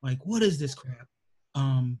 Like, what is this crap?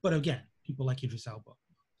 But again, people like Idris Elba.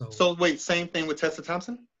 So wait, same thing with Tessa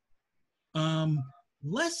Thompson?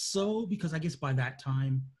 Less so because I guess by that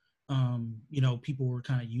time, people were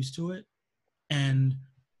kind of used to it. And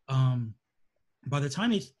by the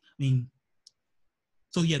time the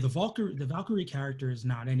Valkyrie character is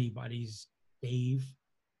not anybody's fave.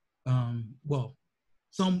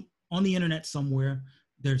 Some on the internet somewhere,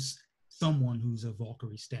 there's someone who's a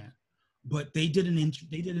Valkyrie stan. But they did an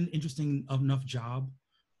interesting enough job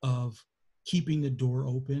of keeping the door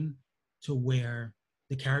open to where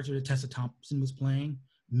the character that Tessa Thompson was playing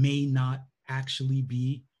may not actually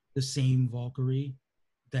be the same Valkyrie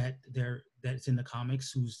that's in the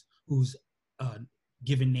comics whose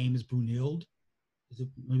given name is Brunhilde. Is it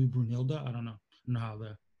maybe Brunhilde? I don't know how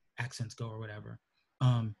the accents go or whatever.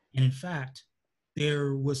 And in fact,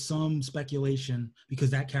 there was some speculation because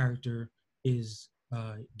that character is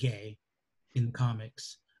gay in the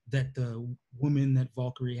comics, that the woman that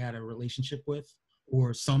Valkyrie had a relationship with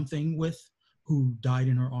or something with, who died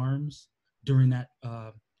in her arms during that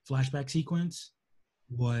flashback sequence,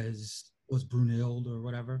 was Brunhilde or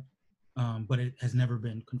whatever. But it has never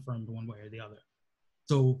been confirmed one way or the other.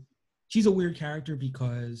 So she's a weird character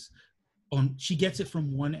because she gets it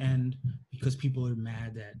from one end because people are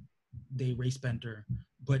mad that they race bent her,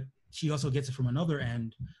 but she also gets it from another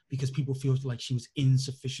end because people feel like she was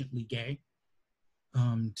insufficiently gay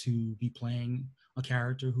to be playing a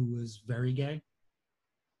character who was very gay.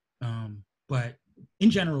 But in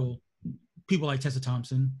general, people like Tessa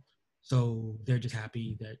Thompson, so they're just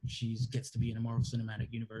happy that she gets to be in a Marvel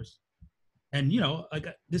Cinematic Universe. And like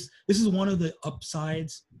this is one of the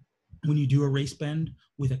upsides when you do a race bend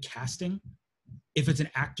with a casting. If it's an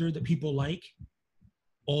actor that people like,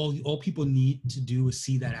 all people need to do is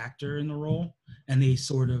see that actor in the role, and they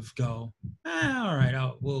sort of go, all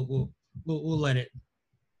right, we'll let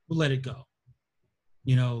it go.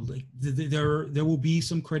 Like there will be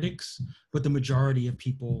some critics, but the majority of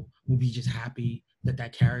people will be just happy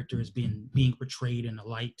that character is being portrayed in a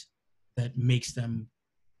light that makes them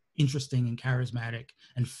interesting and charismatic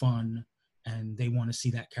and fun, and they want to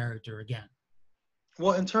see that character again.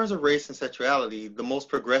 Well, in terms of race and sexuality, the most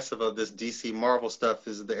progressive of this DC Marvel stuff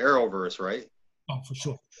is the Arrowverse, right? Oh, for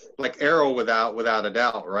sure. Like Arrow without a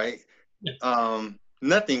doubt, right? Yeah.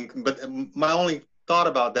 Nothing, but my only thought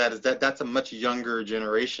about that is that that's a much younger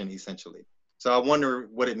generation, essentially. So I wonder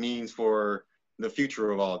what it means for the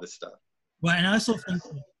future of all this stuff. Well, and I also think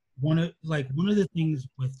that one of the things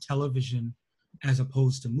with television as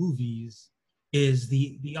opposed to movies is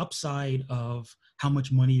the upside of how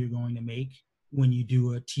much money you're going to make when you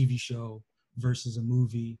do a TV show versus a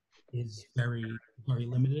movie is very, very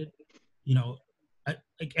limited.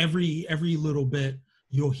 Like every little bit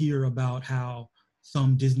you'll hear about how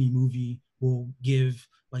some Disney movie will give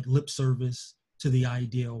like lip service to the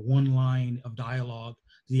idea, one line of dialogue,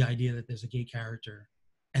 the idea that there's a gay character.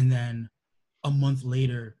 And then a month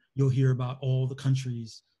later, you'll hear about all the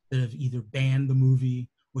countries that have either banned the movie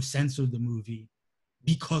or censored the movie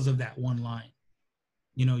because of that one line.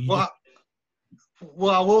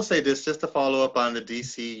 Well, I will say this just to follow up on the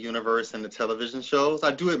DC universe and the television shows.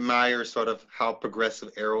 I do admire sort of how progressive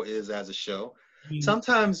Arrow is as a show.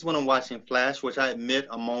 Sometimes when I'm watching Flash, which I admit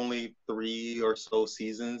I'm only 3 or so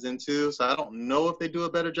seasons into, so I don't know if they do a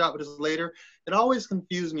better job with this later, it always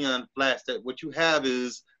confused me on Flash that what you have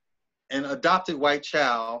is an adopted white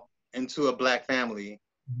child into a black family.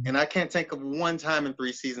 And I can't think of one time in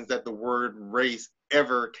 3 seasons that the word race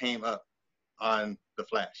ever came up on The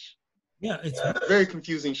Flash. Yeah, it's a very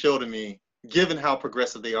confusing show to me, given how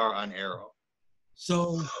progressive they are on Arrow.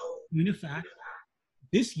 So, in fact,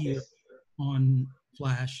 this year on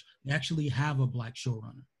Flash, they actually have a black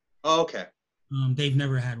showrunner. Oh, okay. They've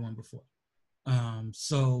never had one before.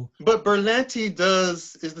 But Berlanti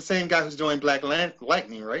is the same guy who's doing Black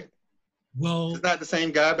Lightning, right? Well, is that the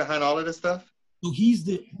same guy behind all of this stuff? So he's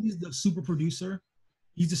the super producer.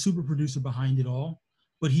 He's the super producer behind it all,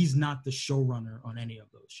 but he's not the showrunner on any of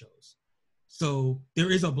those shows. So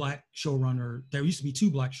there is a black showrunner. There used to be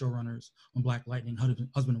 2 black showrunners on Black Lightning, husband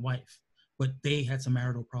and wife, but they had some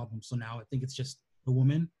marital problems. So now I think it's just the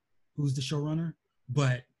woman who's the showrunner.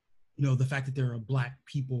 But the fact that there are black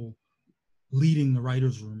people leading the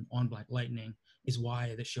writers' room on Black Lightning is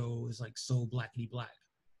why the show is like so blackety black.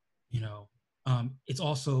 It's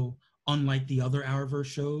also, unlike the other Arrowverse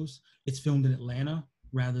shows, it's filmed in Atlanta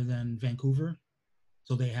rather than Vancouver,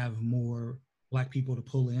 so they have more black people to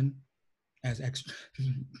pull in as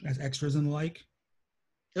extras and the like.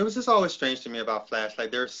 It was just always strange to me about Flash. Like,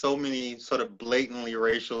 there's so many sort of blatantly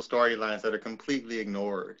racial storylines that are completely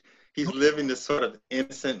ignored. He's living this sort of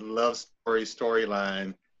innocent love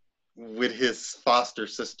storyline with his foster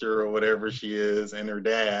sister or whatever she is and her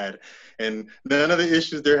dad, and none of the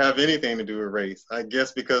issues there have anything to do with race. I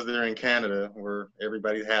guess because they're in Canada where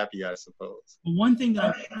everybody's happy, I suppose. One thing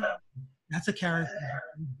that's a character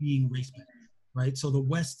being race-bent, right? So the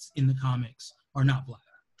Wests in the comics are not black.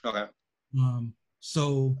 Okay.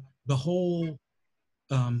 So the whole,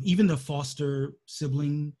 even the foster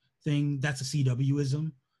sibling thing, that's a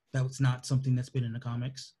CW-ism. That's not something that's been in the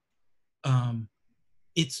comics.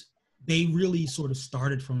 They really sort of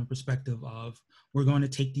started from a perspective of, we're going to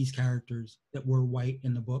take these characters that were white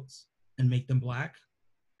in the books and make them black.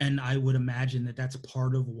 And I would imagine that that's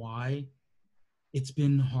part of why it's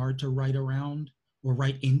been hard to write around or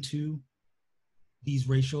write into these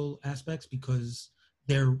racial aspects because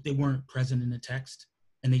they weren't present in the text,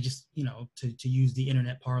 and they just, to use the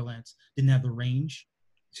internet parlance, didn't have the range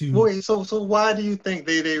to. Wait, so why do you think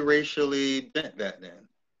they racially bent that then?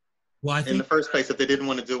 Well, In the first place, if they didn't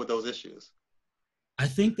want to deal with those issues? I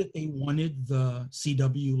think that they wanted the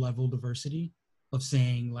CW level diversity of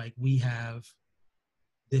saying, like, we have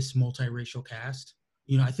this multiracial cast.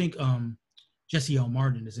 I think Jesse L.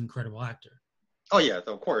 Martin is an incredible actor. Oh yeah,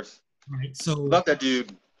 of course. Right. So love that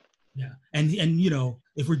dude. Yeah, and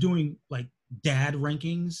if we're doing like dad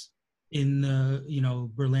rankings in the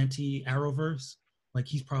Berlanti Arrowverse, like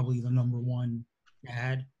he's probably the number one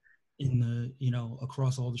dad in the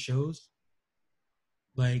across all the shows.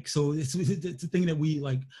 Like, so it's a thing that we,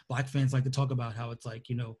 like, Black fans like to talk about, how it's like,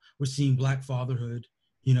 we're seeing Black fatherhood,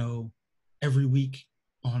 every week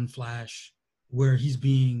on Flash, where he's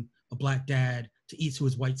being a Black dad to eat to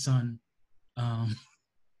his white son.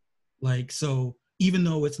 Like, so even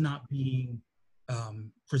though it's not being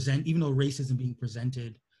even though race isn't being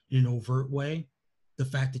presented in an overt way, the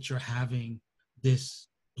fact that you're having this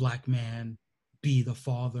Black man be the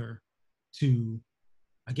father to,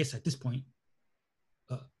 I guess at this point,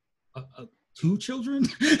 two children.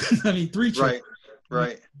 I mean, three children.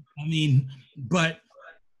 Right. I mean, but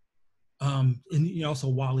and also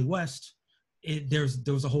Wally West. There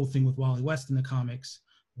was a whole thing with Wally West in the comics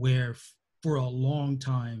where for a long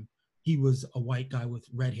time he was a white guy with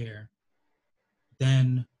red hair.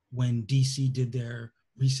 Then when DC did their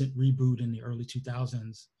recent reboot in the early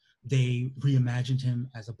 2000s, they reimagined him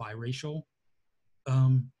as a biracial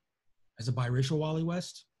Wally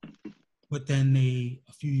West. But then a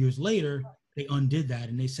few years later, they undid that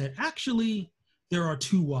and they said, actually, there are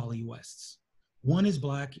two Wally Wests. One is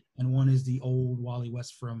Black and one is the old Wally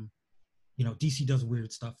West from, DC does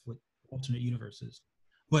weird stuff with alternate universes.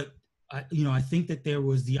 But I think that there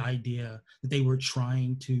was the idea that they were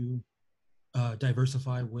trying to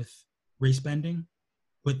diversify with race bending,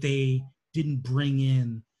 but they didn't bring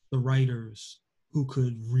in the writers who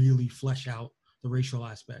could really flesh out the racial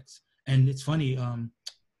aspects. And it's funny,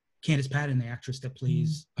 Candace Patton, the actress that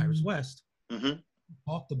plays Iris West,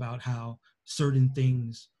 talked about how certain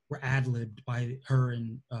things were ad-libbed by her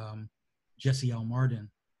and Jesse L.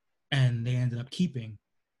 Martin, and they ended up keeping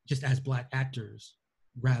just as Black actors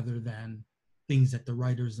rather than things that the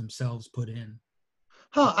writers themselves put in.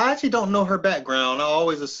 I actually don't know her background. I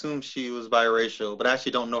always assumed she was biracial, but I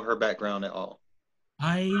actually don't know her background at all.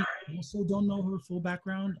 I also don't know her full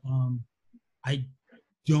background. I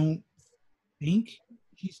don't think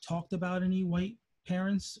she's talked about any white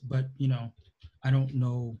parents, but I don't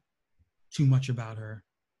know too much about her.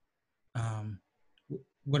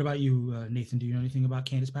 What about you, Nathan? Do you know anything about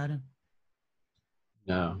Candace Patton?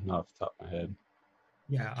 No, not off the top of my head.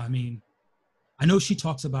 Yeah, I mean, I know she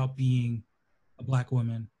talks about being a Black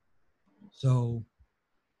woman, so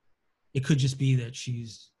it could just be that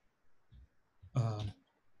she's,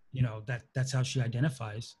 that's how she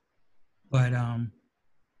identifies. But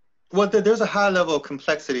well, there's a high level of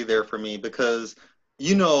complexity there for me because,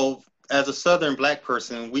 as a Southern Black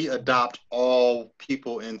person, we adopt all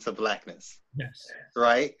people into Blackness. Yes.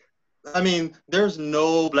 Right? I mean, there's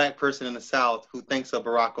no Black person in the South who thinks of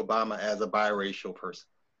Barack Obama as a biracial person.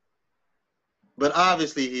 But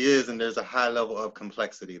obviously he is, and there's a high level of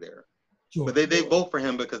complexity there. Sure. But they vote for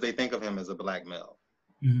him because they think of him as a Black male.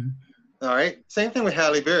 Mm-hmm. All right? Same thing with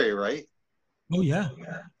Halle Berry, right? Oh, yeah.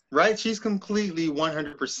 Right? She's completely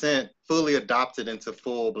 100% fully adopted into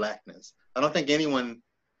full Blackness. I don't think anyone,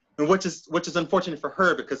 which is unfortunate for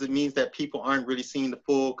her because it means that people aren't really seeing the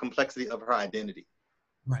full complexity of her identity.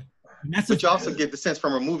 Right. But you also get the sense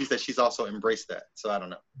from her movies that she's also embraced that. So I don't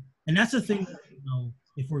know. And that's the thing,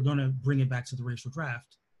 if we're going to bring it back to the racial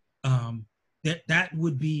draft, that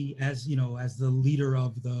would be, as the leader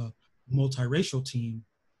of the multiracial team,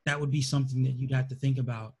 that would be something that you'd have to think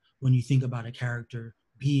about when you think about a character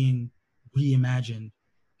being reimagined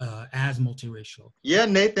as multiracial. Yeah,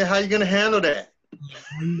 Nathan, how are you going to handle that?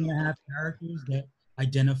 Are you going to have characters that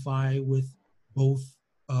identify with both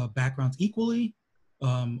backgrounds equally,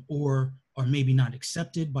 or are maybe not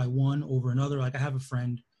accepted by one over another? Like, I have a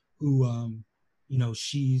friend who,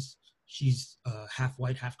 she's half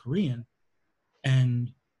white, half Korean,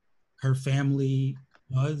 and her family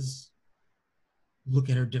does look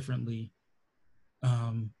at her differently,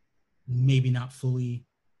 maybe not fully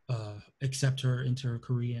accept her into her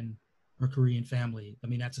Korean family. I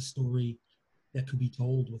mean, that's a story that could be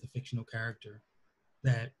told with a fictional character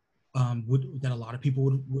that that a lot of people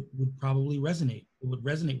would probably resonate. It would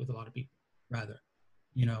resonate with a lot of people, rather.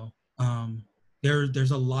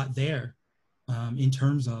 There's a lot there in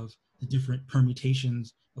terms of the different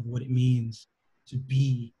permutations of what it means to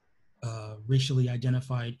be racially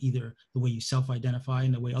identified, either the way you self-identify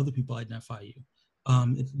and the way other people identify you.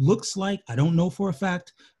 It looks like, I don't know for a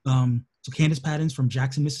fact, so Candace Patton's from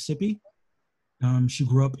Jackson, Mississippi. She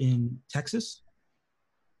grew up in Texas,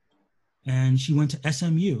 and she went to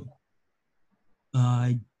SMU.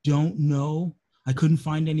 I don't know. I couldn't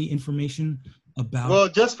find any information about. Well,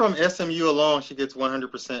 just from SMU alone, she gets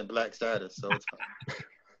 100% black status, so it's fine.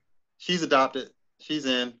 She's adopted. She's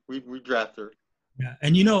in. We draft her. Yeah,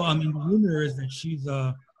 and you know, I mean, the rumor is that she's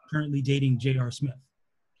currently dating J.R. Smith.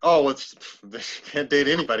 Oh, well, she can't date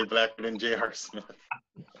anybody blacker than J.R. Smith.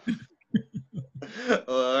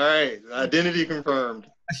 All right, identity confirmed.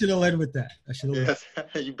 I should have led with that. Yes,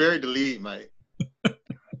 you buried the lead, Mike.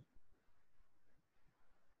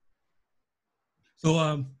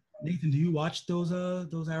 So, Nathan, do you watch those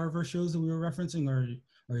Arrowverse shows that we were referencing, or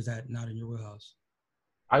is that not in your wheelhouse?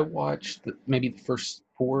 I watched maybe the first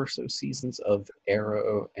 4 or so seasons of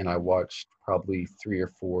Arrow, and I watched probably 3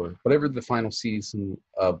 or 4, whatever the final season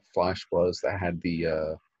of Flash was that had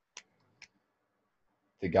the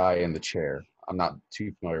guy in the chair. I'm not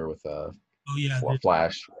too familiar with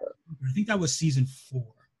Flash. I think that was season 4.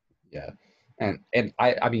 Yeah, and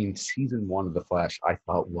I mean season 1 of the Flash I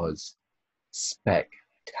thought was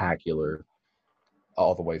spectacular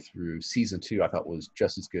all the way through. Season 2 I thought was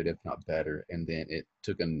just as good, if not better, and then it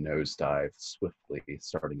took a nosedive swiftly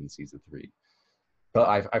starting in season 3. But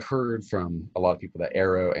I've heard from a lot of people that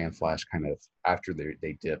Arrow and Flash kind of, after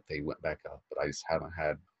they dipped, they went back up, but I just haven't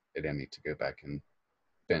had it in me to go back and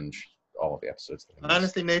binge all of the episodes.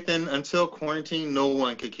 Honestly, Nathan, until quarantine, no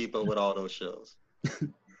one could keep up with all those shows.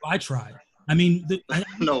 I tried. I mean,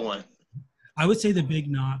 no one. I would say the big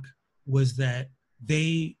knock was that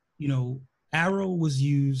they, Arrow was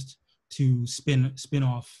used to spin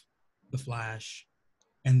off the Flash,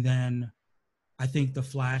 and then I think the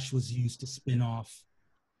Flash was used to spin off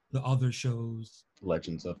the other shows,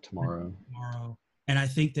 Legends of Tomorrow. And I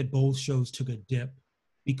think that both shows took a dip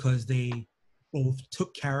because they both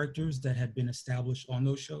took characters that had been established on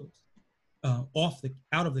those shows out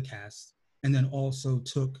of the cast, and then also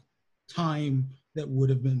took time that would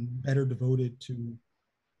have been better devoted to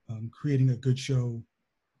creating a good show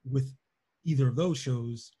with either of those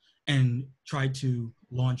shows and tried to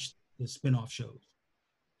launch the spin-off shows.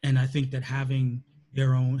 And I think that having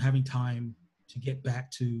time to get back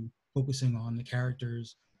to focusing on the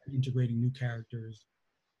characters, integrating new characters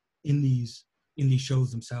in these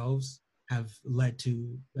shows themselves have led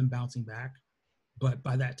to them bouncing back. But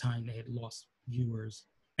by that time they had lost viewers.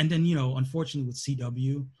 And then, unfortunately with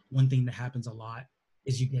CW, one thing that happens a lot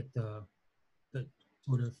is you get the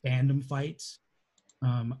sort of fandom fights.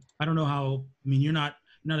 I don't know how, I mean, you're not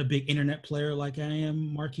a big internet player like I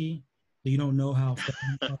am, Marquis, so you don't know how.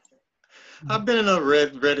 I've been in a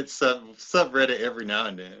Reddit subreddit every now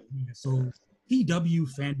and then. Yeah, so CW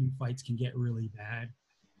fandom fights can get really bad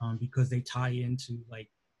because they tie into like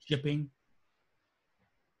shipping.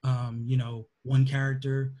 One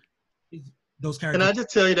character, those characters. Can I just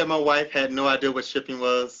tell you that my wife had no idea what shipping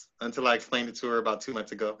was until I explained it to her about 2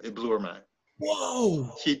 months ago? It blew her mind.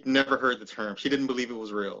 Whoa! She'd never heard the term. She didn't believe it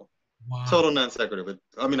was real. Wow. Total non sequitur, but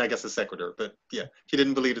I mean, I guess a sequitur, but yeah, she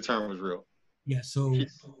didn't believe the term was real. Yeah, so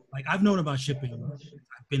like I've known about shipping.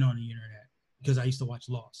 I've been on the internet because I used to watch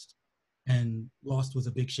Lost, and Lost was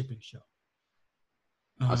a big shipping show.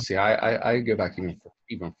 See, I go back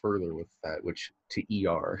even further with that, which to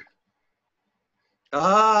ER.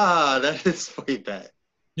 Ah, that is way back.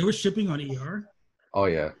 They were shipping on ER? Oh,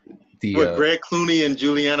 yeah. With Greg Clooney and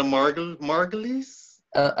Juliana Margulies?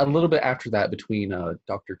 A little bit after that, between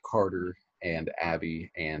Dr. Carter and Abby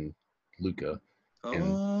and Luca.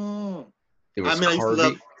 Oh. It was I used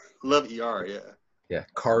to love ER, yeah. Yeah,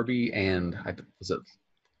 Carby and was it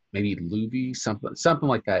maybe Luby, something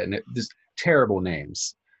like that, and it just terrible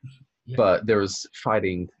names. Yeah. But there was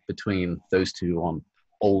fighting between those two on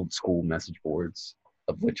old school message boards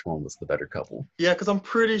of which one was the better couple. Yeah, because I'm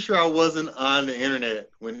pretty sure I wasn't on the internet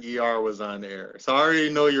when ER was on there, so I already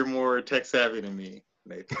know you're more tech savvy than me,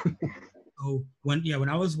 Nathan. So when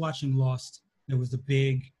I was watching Lost, there was the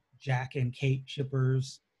big Jack and Kate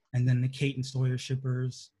shippers, and then the Kate and Sawyer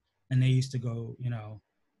shippers, and they used to go,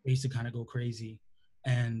 they used to kind of go crazy.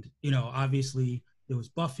 And, obviously there was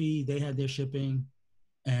Buffy, they had their shipping.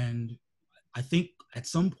 And I think at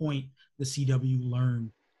some point the CW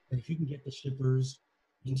learned that if you can get the shippers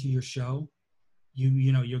into your show,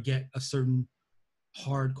 you'll get a certain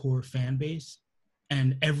hardcore fan base.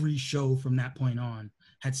 And every show from that point on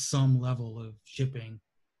had some level of shipping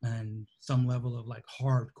and some level of like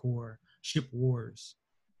hardcore ship wars.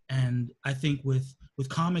 And I think with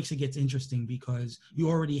comics, it gets interesting because you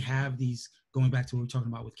already have these, going back to what we were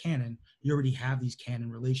talking about with canon, you already have these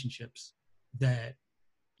canon relationships that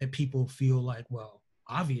people feel like, well,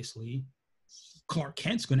 obviously Clark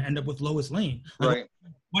Kent's going to end up with Lois Lane. Like, Right.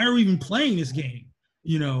 why are we even playing this game?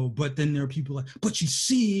 You know, but then there are people like, but you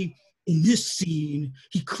see, in this scene,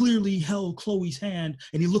 he clearly held Chloe's hand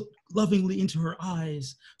and he looked lovingly into her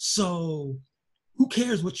eyes. So who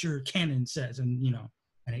cares what your canon says? And, you know,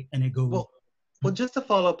 and it goes. Well, just to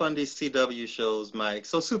follow up on these CW shows, Mike.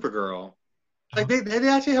 So Supergirl, like Uh-huh. they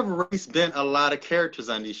actually have race bent a lot of characters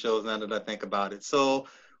on these shows. Now that I think about it, so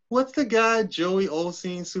what's the guy Joey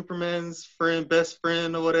Olsen, Superman's friend, best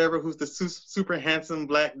friend, or whatever, who's the super handsome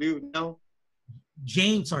black dude now?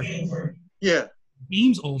 James Yeah,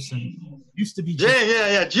 Olsen used to be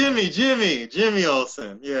Jimmy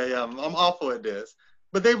Olsen. Yeah, I'm awful at this,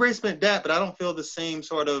 but they race bent that, but I don't feel the same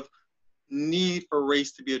sort of need for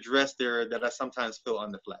race to be addressed there that I sometimes feel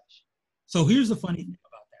on the Flash. So here's the funny thing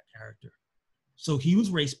about that character. So he was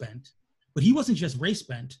race bent, but he wasn't just race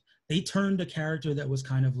bent. They turned a character that was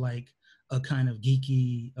kind of like a kind of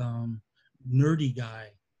geeky, nerdy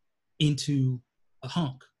guy into a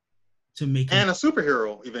hunk to make him. And a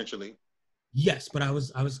superhero eventually. Yes, but I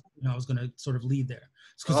was going to sort of lead there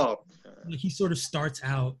because he sort of starts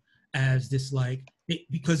out as this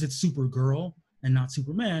because it's Supergirl and not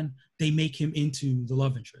Superman, they make him into the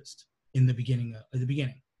love interest in the beginning.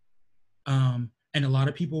 And a lot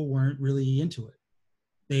of people weren't really into it.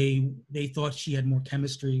 They thought she had more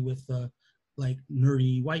chemistry with the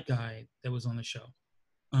nerdy white guy that was on the show.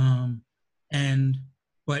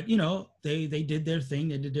 But you know, they did their thing.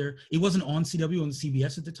 They did their. It wasn't on CW, on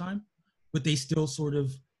CBS at the time, but they still sort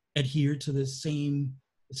of adhered to the same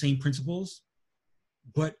principles.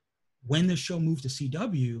 But when the show moved to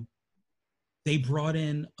CW, they brought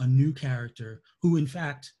in a new character who, in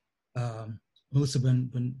fact, Melissa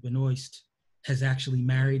Benoist has actually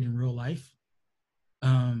married in real life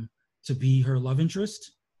to be her love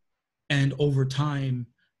interest. And over time,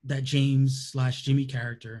 that James/Jimmy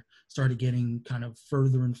character started getting kind of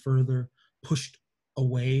further and further pushed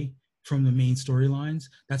away from the main storylines.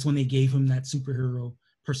 That's when they gave him that superhero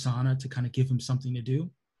persona to kind of give him something to do.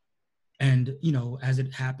 And, you know, as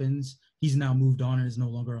it happens, he's now moved on and is no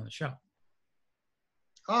longer on the show.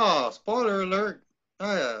 Oh, spoiler alert.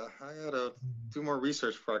 Oh, yeah. I gotta do more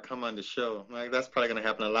research before I come on the show. Like, that's probably gonna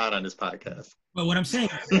happen a lot on this podcast. But what I'm saying,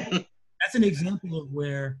 that's an example of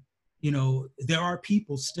where, you know, there are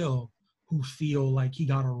people still who feel like he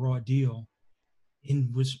got a raw deal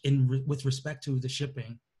with respect to the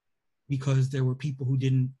shipping, because there were people who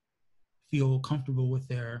didn't feel comfortable with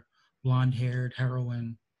their blonde-haired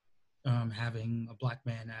heroine having a black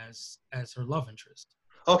man as her love interest.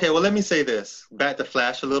 Okay, well, let me say this. Back to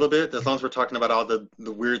Flash a little bit, as long as we're talking about all the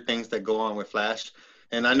weird things that go on with Flash.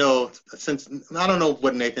 And I know, since I don't know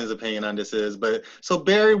what Nathan's opinion on this is, but so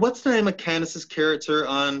Barry, what's the name of Candace's character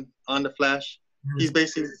on the Flash? He's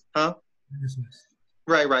basically, huh?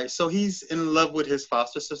 Right. So he's in love with his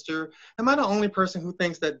foster sister. Am I the only person who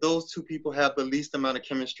thinks that those two people have the least amount of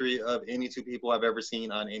chemistry of any two people I've ever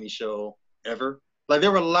seen on any show ever? Like,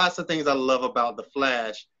 there were lots of things I love about the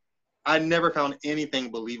Flash. I never found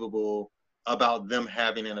anything believable about them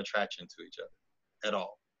having an attraction to each other at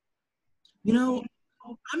all. You know,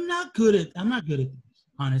 I'm not good at this,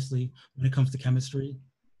 honestly, when it comes to chemistry,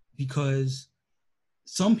 because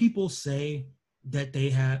some people say that they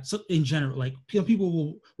have, so in general, like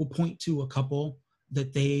people will point to a couple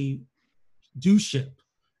that they do ship,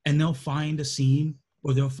 and they'll find a scene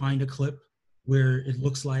or they'll find a clip where it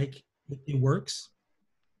looks like it works,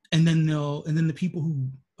 and then the people who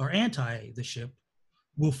are anti the ship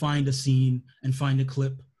will find a scene and find a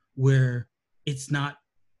clip where it's not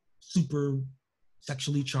super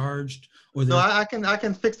sexually charged, or no, I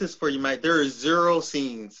can fix this for you, Mike. There are 0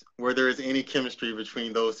 scenes where there is any chemistry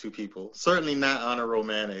between those two people. Certainly not on a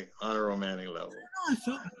romantic level. I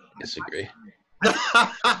felt Disagree.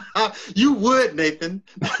 You would, Nathan.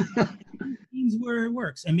 scenes where it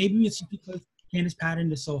works, and maybe it's because Candace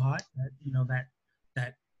Patton is so hot that, you know,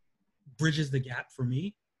 that bridges the gap for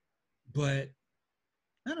me. But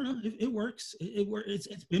I don't know. It works.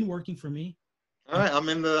 It's been working for me. All right,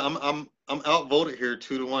 I'm outvoted here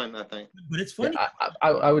 2-1, I think. But it's funny. Yeah,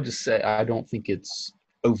 I would just say I don't think it's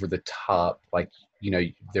over the top. Like, you know,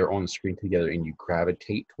 they're on the screen together and you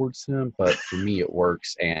gravitate towards them. But for me, it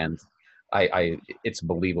works, and it's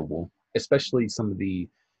believable. Especially some of the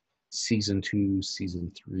season 2,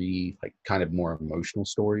 season 3, like kind of more emotional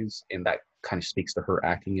stories, and that kind of speaks to her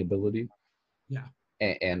acting ability. Yeah.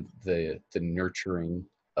 And the nurturing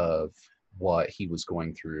of what he was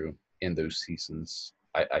going through in those seasons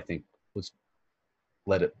I think was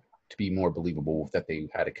led it to be more believable that they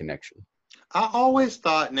had a connection. I always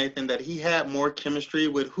thought, Nathan, that he had more chemistry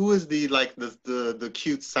with who is the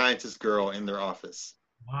cute scientist girl in their office.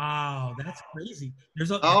 Wow, that's crazy.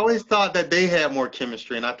 I always thought that they had more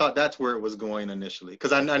chemistry, and I thought that's where it was going initially,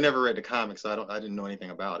 because I never read the comics, so I didn't know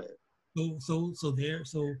anything about it. So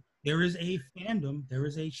there is a fandom. There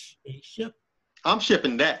is a ship. I'm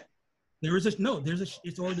shipping that.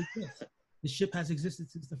 It's already exists. The ship has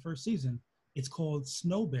existed since the first season. It's called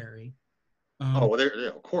Snowberry. Well, there,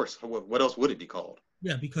 of course. What else would it be called?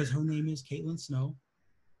 Yeah, because her name is Caitlin Snow.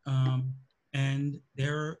 And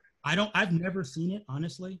I've never seen it,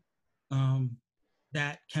 honestly.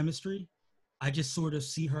 That chemistry. I just sort of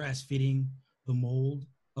see her as fitting the mold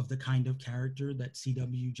of the kind of character that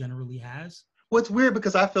CW generally has. What's weird,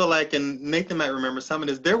 because I feel like, and Nathan might remember some of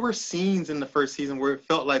this, there were scenes in the first season where it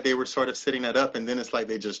felt like they were sort of setting that up, and then it's like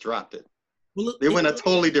they just dropped it. Well, they went a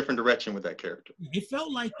totally different direction with that character. It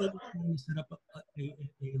felt like they were trying to set up a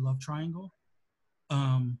love triangle.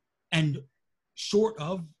 And short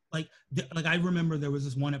of, like I remember there was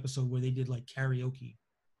this one episode where they did like karaoke.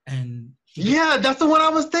 And yeah, that's the one I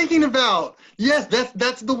was thinking about. Yes,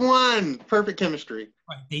 that's the one. Perfect chemistry.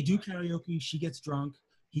 Right. They do karaoke. She gets drunk.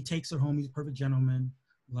 He takes her home. He's a perfect gentleman.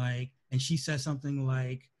 And she says something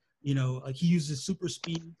like, like he uses super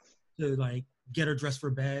speed to like get her dressed for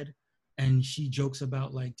bed. And she jokes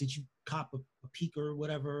about like, did you cop a peek or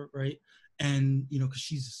whatever, right? And, because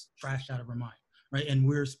she's trashed out of her mind, right? And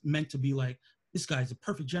we're meant to be like, this guy's a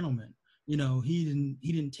perfect gentleman. He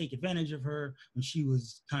didn't take advantage of her when she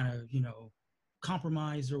was kind of,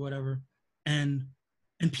 compromised or whatever. And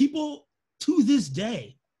people to this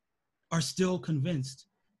day are still convinced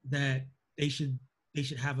that they should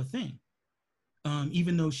have a thing.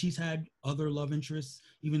 Even though she's had other love interests,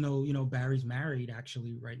 even though, Barry's married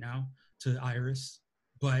actually right now to Iris,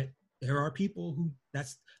 but there are people who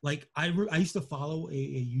that's like, I used to follow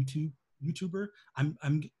a YouTuber.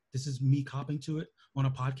 This is me copping to it on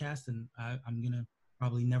a podcast, and I'm going to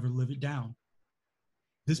probably never live it down.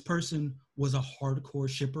 This person was a hardcore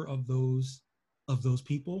shipper of those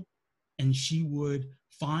people, and she would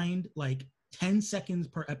find like 10 seconds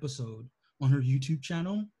per episode on her YouTube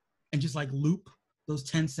channel and just like loop those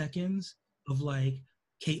 10 seconds of like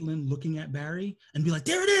Caitlin looking at Barry and be like,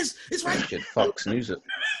 there it is, it's right. Get Fox News it.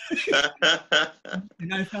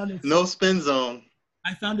 And I found it no spin zone.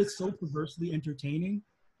 I found it so perversely entertaining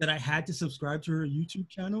that I had to subscribe to her YouTube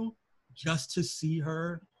channel just to see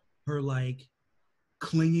her like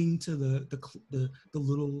clinging to the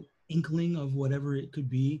little inkling of whatever it could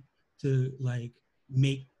be to like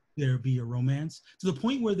make there be a romance, to the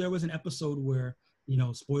point where there was an episode where,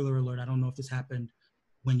 spoiler alert, I don't know if this happened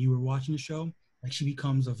when you were watching the show, like she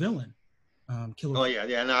becomes a villain. Killer. Oh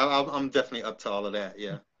yeah. No, I'm definitely up to all of that.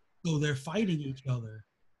 Yeah. So they're fighting each other.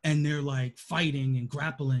 And they're like fighting and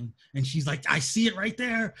grappling, and she's like, "I see it right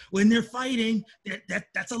there. When they're fighting,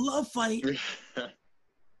 that's a love fight."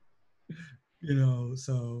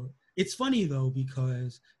 So it's funny though,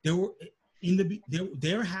 because there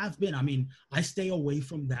have been. I mean, I stay away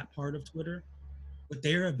from that part of Twitter, but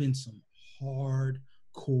there have been some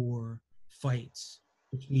hardcore fights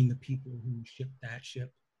between the people who ship that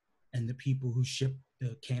ship and the people who ship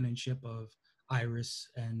the canon ship of Iris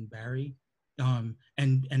and Barry.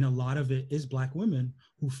 And a lot of it is Black women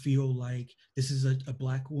who feel like this is a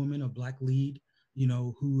Black woman, a Black lead,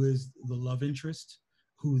 who is the love interest,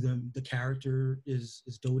 who the character is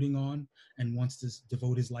doting on and wants to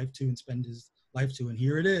devote his life to and spend his life to. And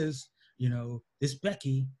here it is, this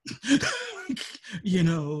Becky,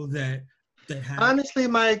 that has... Honestly,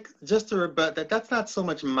 Mike, just to rebut that's not so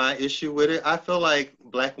much my issue with it. I feel like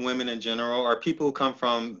Black women in general are people who come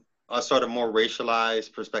from a sort of more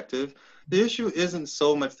racialized perspective. The issue isn't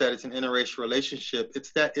so much that it's an interracial relationship,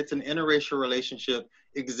 it's that it's an interracial relationship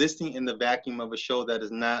existing in the vacuum of a show that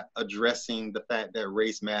is not addressing the fact that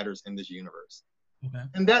race matters in this universe. Okay.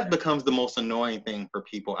 And that becomes the most annoying thing for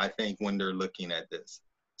people, I think, when they're looking at this.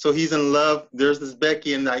 So he's in love, there's this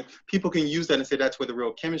Becky, and like people can use that and say that's where the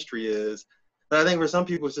real chemistry is. But I think for some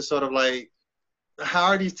people it's just sort of like, how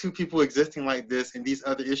are these two people existing like this and these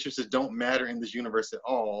other issues that don't matter in this universe at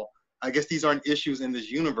all? I guess these aren't issues in this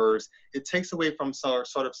universe. It takes away from sort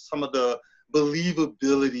of some of the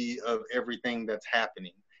believability of everything that's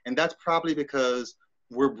happening. And that's probably because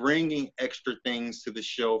we're bringing extra things to the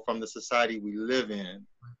show from the society we live in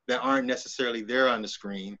that aren't necessarily there on the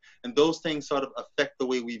screen. And those things sort of affect the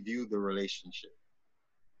way we view the relationship.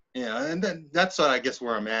 Yeah, and that's I guess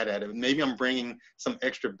where I'm at it. Maybe I'm bringing some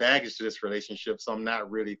extra baggage to this relationship, so I'm not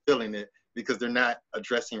really feeling it because they're not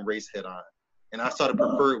addressing race head on. And I sort of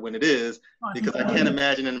prefer it when it is, because I can't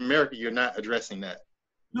imagine in America you're not addressing that.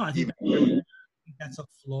 No, I think that's a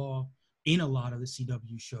flaw in a lot of the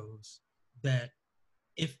CW shows, that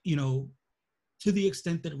if, you know, to the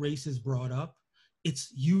extent that race is brought up,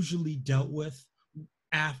 it's usually dealt with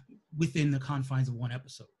within the confines of one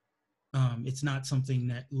episode. It's not something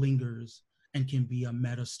that lingers and can be a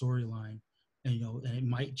meta storyline. And, you know, and it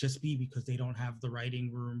might just be because they don't have the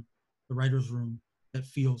writer's room that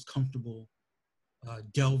feels comfortable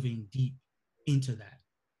delving deep into that.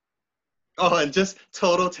 Oh, and just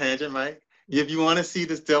total tangent, Mike. If you want to see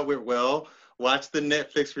this dealt with well, watch the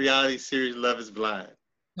Netflix reality series Love is Blind.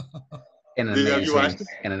 An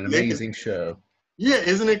amazing show. Yeah,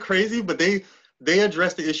 isn't it crazy? But they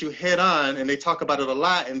address the issue head on, and they talk about it a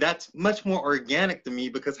lot, and that's much more organic to me,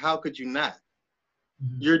 because how could you not?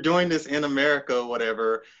 Mm-hmm. You're doing this in America or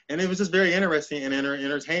whatever, and it was just very interesting and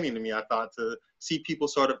entertaining to me, I thought, to see people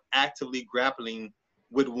sort of actively grappling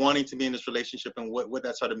with wanting to be in this relationship and what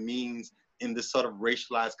that sort of means in this sort of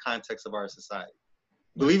racialized context of our society.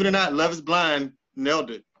 Believe it or not, Love is Blind nailed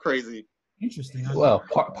it. Crazy. Interesting. Well,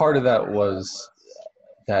 part of that was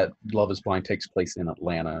that Love is Blind takes place in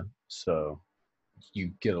Atlanta, so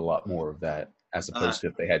you get a lot more of that as opposed to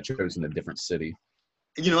if they had chosen a different city.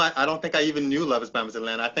 You know, I don't think I even knew Love is Blind was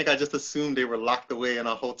Atlanta. I think I just assumed they were locked away in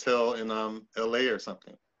a hotel in LA or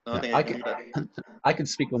something. I could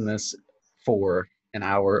speak on this for an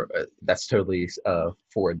hour. That's totally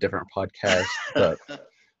for a different podcast. But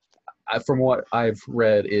from what I've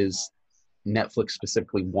read, is Netflix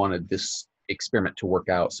specifically wanted this experiment to work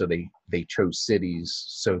out, so they chose cities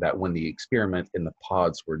so that when the experiment and the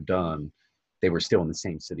pods were done, they were still in the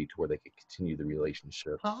same city to where they could continue the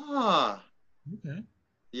relationship. Ah, okay.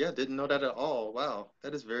 Yeah, didn't know that at all. Wow,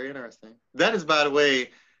 that is very interesting. That is, by the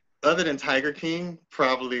way, other than Tiger King,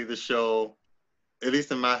 probably the show, at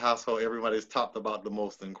least in my household, everybody's talked about the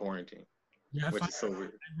most in quarantine. Yeah, which is so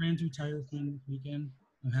weird. I ran through Tiger King this weekend.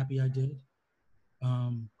 I'm happy I did.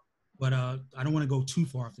 But I don't want to go too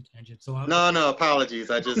far off the tangent. So no, apologies.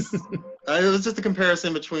 It was just a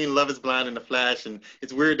comparison between Love is Blind and The Flash, and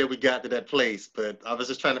it's weird that we got to that place. But I was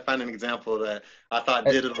just trying to find an example that I thought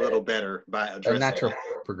did it a little better by addressing a natural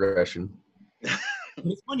progression.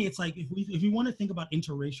 It's funny. It's like if you want to think about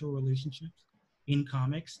interracial relationships in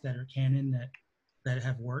comics that are canon that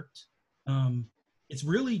have worked, it's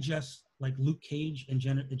really just like Luke Cage and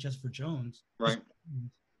Jessica Jones. Right.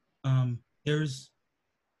 There's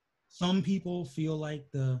some people feel like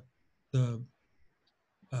the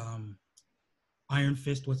Iron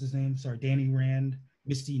Fist, what's his name? Sorry, Danny Rand,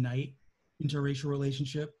 Misty Knight interracial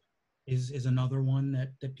relationship is another one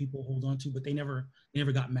that people hold on to, but they never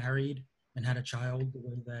got married and had a child the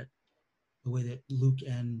way that Luke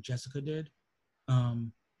and Jessica did.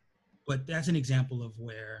 But that's an example of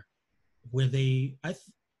where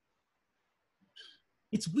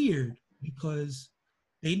it's weird because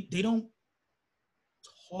they don't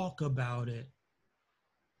talk about it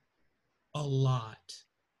a lot,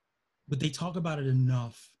 but they talk about it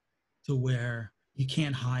enough to where you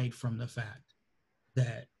can't hide from the fact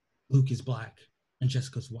that Luke is black and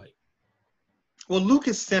Jessica's white. Well, Luke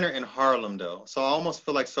is centered in Harlem, though, so I almost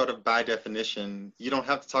feel like sort of by definition, you don't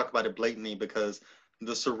have to talk about it blatantly because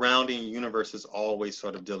the surrounding universe is always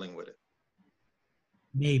sort of dealing with it.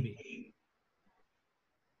 Maybe.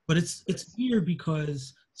 But it's weird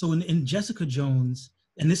because, so in Jessica Jones,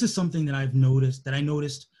 and this is something that I noticed,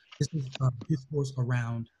 this is discourse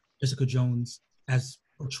around Jessica Jones as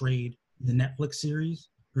portrayed in the Netflix series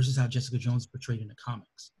versus how Jessica Jones is portrayed in the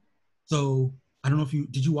comics. So I don't know if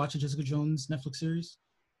did you watch the Jessica Jones Netflix series?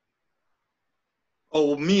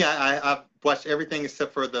 Oh, me, I've watched everything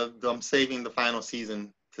except for I'm saving the final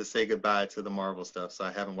season to say goodbye to the Marvel stuff, so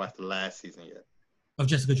I haven't watched the last season yet. Of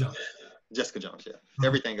Jessica Jones? Jessica Jones, yeah. Okay.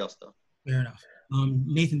 Everything else, though. Fair enough.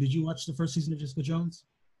 Nathan, did you watch the first season of Jessica Jones?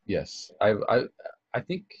 Yes. I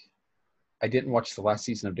think I didn't watch the last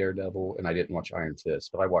season of Daredevil, and I didn't watch Iron Fist,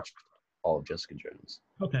 but I watched all of Jessica Jones.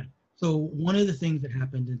 Okay. So one of the things that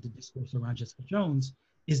happened in the discourse around Jessica Jones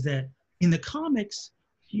is that in the comics,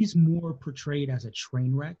 she's more portrayed as a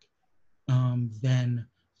train wreck than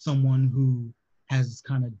someone who has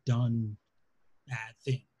kind of done bad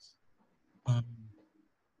things.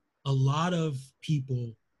 A lot of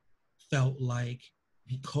people felt like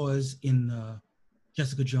because in the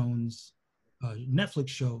Jessica Jones Netflix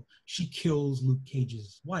show, she kills Luke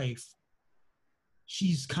Cage's wife,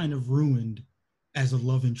 she's kind of ruined as a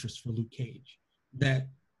love interest for Luke Cage. That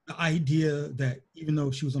the idea that even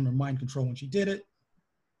though she was under mind control when she did it,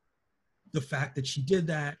 the fact that she did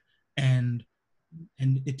that and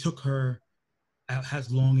it took her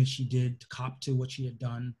as long as she did to cop to what she had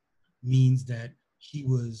done, means that she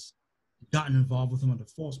was gotten involved with him under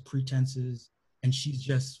false pretenses, and she's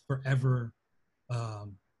just forever,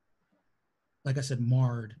 um, like I said,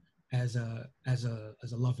 marred as a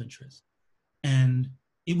love interest. And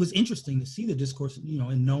it was interesting to see the discourse,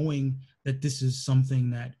 and knowing that this is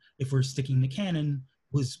something that, if we're sticking to canon,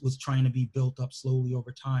 was trying to be built up slowly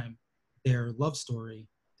over time, their love story,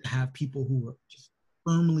 to have people who were just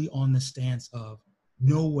firmly on the stance of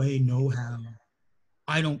no way, no how,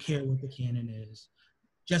 I don't care what the canon is.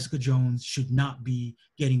 Jessica Jones should not be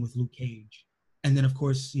getting with Luke Cage. And then, of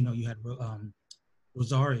course, you had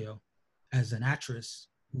Rosario as an actress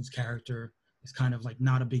whose character is kind of like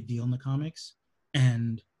not a big deal in the comics,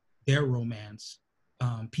 and their romance.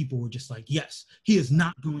 People were just like, yes, he is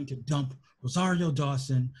not going to dump Rosario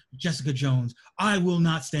Dawson, Jessica Jones. I will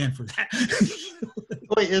not stand for that.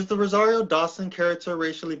 Wait, is the Rosario Dawson character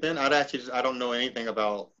racially bent? I don't know anything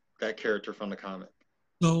about that character from the comic.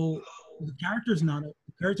 So the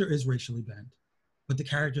character is racially bent, but the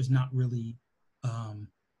character is not really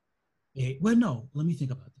well, no, let me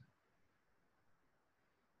think about that.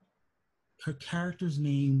 Her character's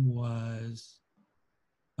name was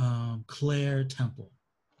Claire Temple.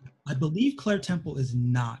 I believe Claire Temple is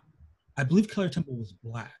not. I believe Claire Temple was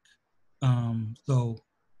black. So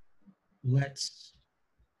let's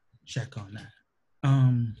check on that.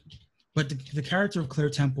 But the character of Claire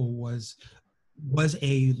Temple was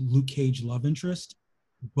a Luke Cage love interest,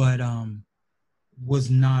 but was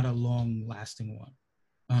not a long lasting one.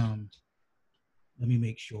 Let me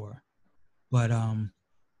make sure. But I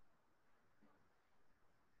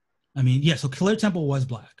mean, yeah. So Claire Temple was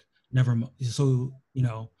black. Never. So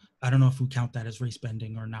I don't know if we count that as race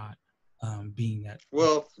bending or not. Being that.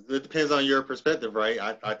 Well, it depends on your perspective, right?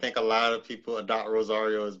 I think a lot of people adopt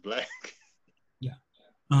Rosario as black. Yeah.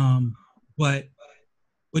 But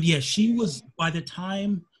yeah, she was, by the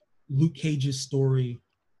time Luke Cage's story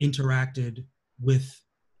interacted with,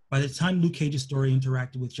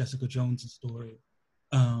 Jessica Jones' story,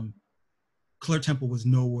 Claire Temple was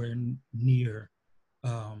nowhere near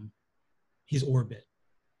his orbit.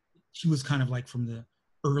 She was kind of like from the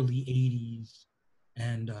early 80s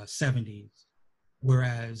and 70s,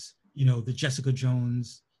 whereas the Jessica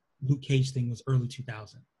Jones Luke Cage thing was early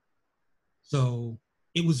 2000. So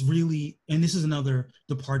it was really, and this is another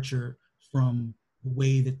departure from the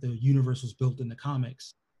way that the universe was built in the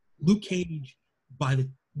comics. Luke Cage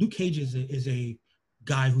is a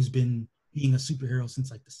guy who's been being a superhero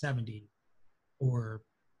since like the 70s, or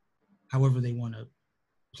however they want to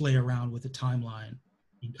play around with the timeline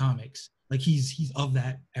in comics. Like he's of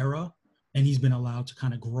that era, and he's been allowed to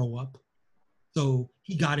kind of grow up. So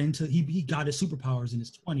he got his superpowers in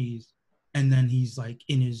his 20s, and then he's like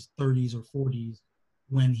in his 30s or 40s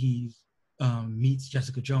when he meets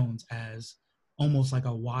Jessica Jones as almost like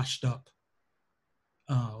a washed up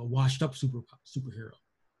superhero.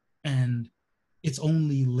 And it's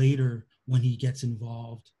only later when he gets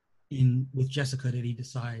involved with Jessica that he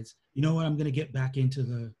decides, you know what, I'm going to get back into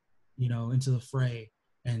the fray.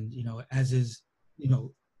 And as is,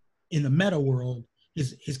 in the meta world,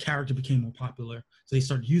 his character became more popular, so they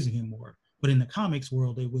started using him more. But in the comics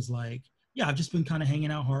world, it was like, yeah, I've just been kind of hanging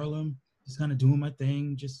out Harlem, just kind of doing my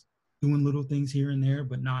thing, just doing little things here and there,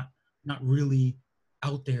 but not really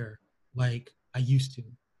out there like I used to.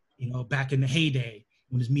 Back in the heyday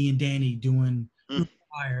when it was me and Danny doing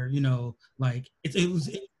fire. Like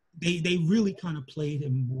they really kind of played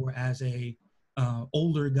him more as a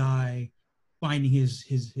older guy finding his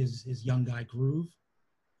young guy groove.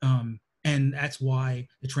 And that's why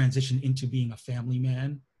the transition into being a family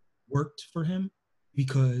man worked for him,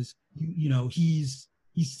 because he's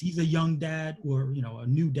a young dad, or a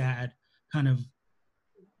new dad, kind of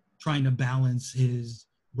trying to balance his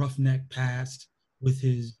roughneck past with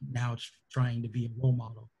his now trying to be a role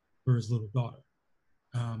model for his little daughter.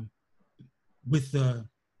 With the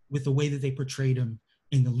way that they portrayed him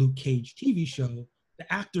in the Luke Cage TV show,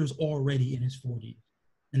 the actor's already in his 40s,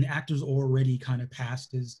 and the actor's already kind of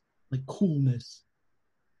past his like coolness.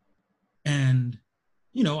 And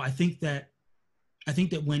I think that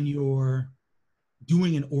when you're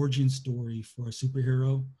doing an origin story for a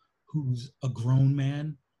superhero who's a grown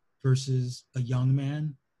man versus a young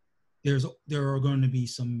man, there are going to be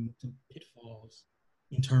some pitfalls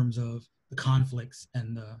in terms of the conflicts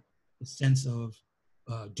and the sense of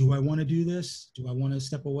do I want to do this? Do I want to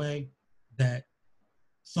step away? That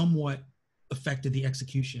somewhat affected the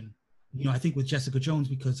execution. I think with Jessica Jones,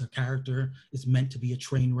 because her character is meant to be a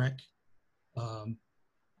train wreck,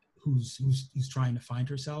 who's trying to find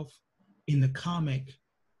herself. In the comic,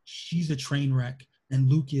 she's a train wreck, and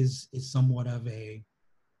Luke is somewhat of a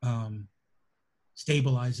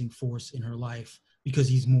stabilizing force in her life because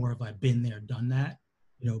he's more of a been there, done that.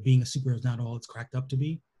 Being a superhero is not all it's cracked up to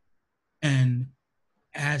be. And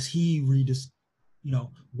as he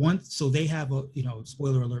once, so they have a,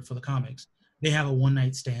 spoiler alert for the comics, they have a one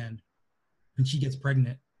night stand, and she gets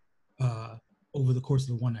pregnant over the course of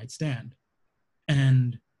the one night stand.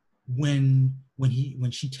 And when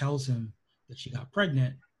she tells him that she got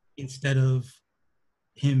pregnant, instead of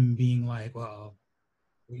him being like, well,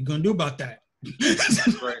 what are you gonna do about that?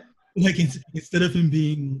 Right. Like, instead of him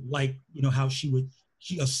being like, how she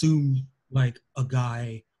assumed like a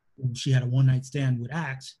guy when she had a one night stand would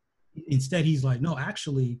act. Instead, he's like, no,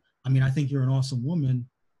 actually, I mean, I think you're an awesome woman.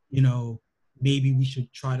 Maybe we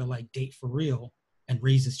should try to like date for real and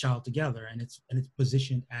raise this child together. And it's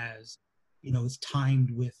positioned as, it's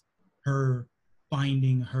timed with her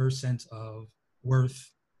finding her sense of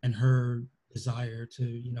worth and her desire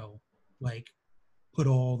to, like put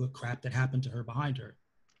all the crap that happened to her behind her.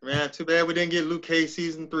 Man, too bad we didn't get Luke Cage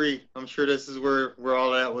season 3. I'm sure this is where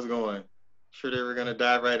all that was going. I'm sure they were gonna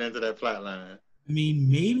dive right into that plot line. I mean,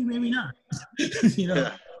 maybe not.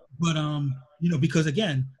 Yeah. But because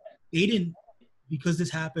again, they didn't, because this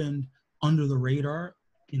happened under the radar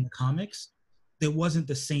in the comics, there wasn't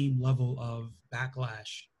the same level of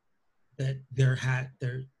backlash that there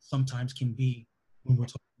sometimes can be when we're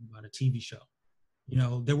talking about a TV show.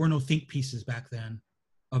 There were no think pieces back then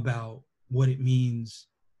about what it means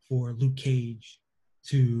for Luke Cage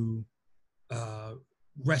to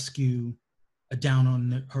rescue a down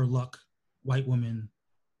on her luck white woman,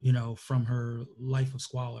 from her life of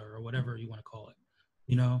squalor or whatever you want to call it.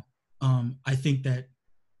 I think that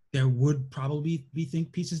there would probably be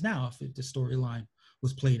think pieces now if the storyline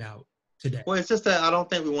was played out today. Well, it's just that I don't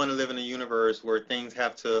think we want to live in a universe where things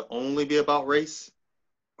have to only be about race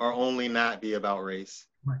or only not be about race.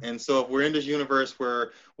 Right. And so if we're in this universe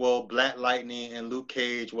where, well, Black Lightning and Luke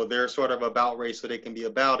Cage, well, they're sort of about race so they can be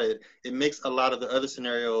about it, it makes a lot of the other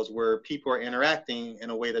scenarios where people are interacting in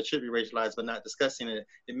a way that should be racialized but not discussing it,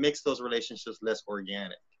 it makes those relationships less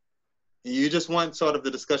organic. And you just want sort of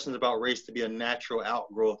the discussions about race to be a natural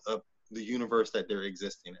outgrowth of the universe that they're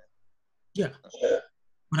existing in. Yeah.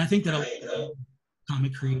 But I think that a lot of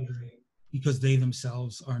comic creators, because they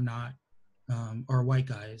themselves are not, are white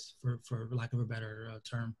guys, for lack of a better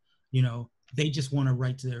term, they just want to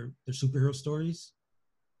write their superhero stories,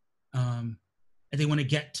 and they want to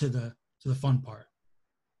get to the fun part.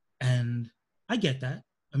 And I get that.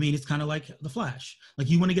 I mean, it's kind of like the Flash. Like,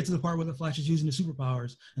 you want to get to the part where the Flash is using the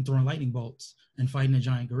superpowers and throwing lightning bolts and fighting a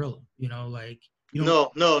giant gorilla. Like, you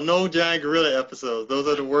don't. No giant gorilla episodes. Those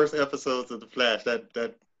are the worst episodes of the Flash.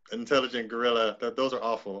 That intelligent gorilla. Those are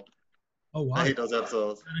awful. Oh wow! I hate those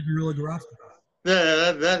episodes. Gorilla Garage.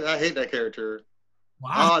 Yeah, I hate that character.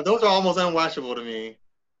 Wow. Those are almost unwatchable to me.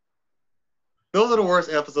 Those are the worst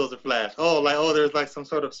episodes of Flash. There's like some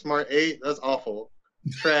sort of smart 8. That's awful.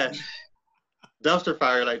 Trash. Dumpster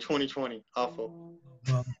fire like 2020. Awful.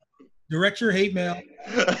 Direct your hate mail.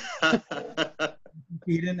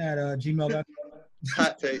 Eden at gmail.com.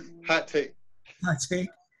 Hot take. Hot take.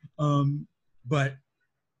 But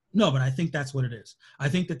I think that's what it is. I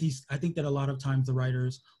think that a lot of times the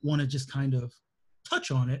writers want to just kind of touch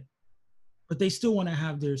on it, but they still want to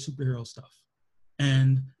have their superhero stuff.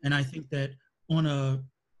 And I think that in a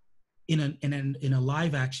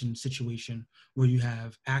live action situation where you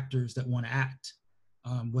have actors that want to act,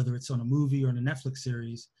 whether it's on a movie or in a Netflix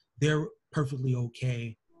series, they're perfectly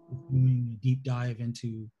okay with doing a deep dive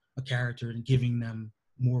into a character and giving them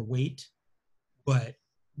more weight. But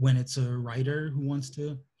when it's a writer who wants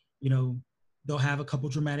to, they'll have a couple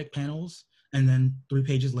dramatic panels, and then 3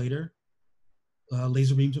 pages later,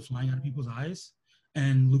 laser beams are flying out of people's eyes,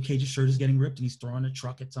 and Luke Cage's shirt is getting ripped, and he's throwing a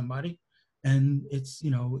truck at somebody, and it's,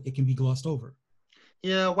 it can be glossed over.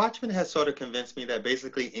 Yeah, Watchmen has sort of convinced me that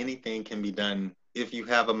basically anything can be done if you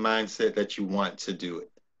have a mindset that you want to do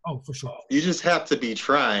it. Oh, for sure. You just have to be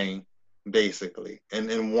trying, basically,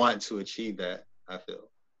 and want to achieve that, I feel.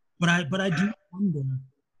 But I do wonder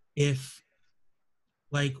if,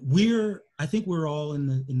 like, I think we're all in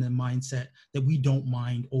the mindset that we don't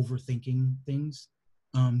mind overthinking things.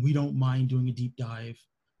 We don't mind doing a deep dive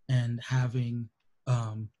and having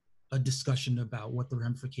a discussion about what the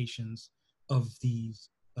ramifications of these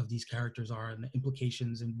characters are and the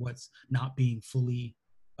implications and what's not being fully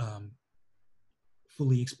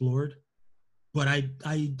explored. But I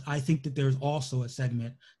think that there's also a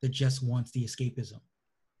segment that just wants the escapism,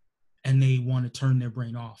 and they want to turn their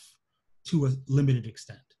brain off to a limited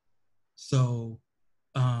extent. So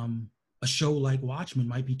a show like Watchmen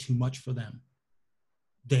might be too much for them.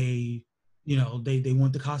 They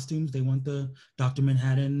want the costumes, they want the Dr.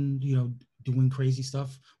 Manhattan, doing crazy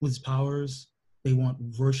stuff with his powers. They want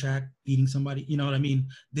Rorschach beating somebody. You know what I mean?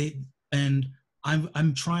 And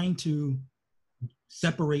I'm trying to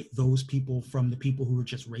separate those people from the people who are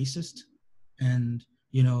just racist, and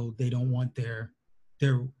they don't want their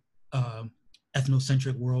uh,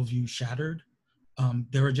 ethnocentric worldview shattered.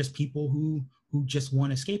 There are just people who just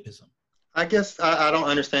want escapism. I guess I don't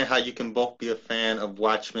understand how you can both be a fan of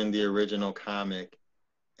Watchmen, the original comic,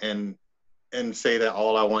 and say that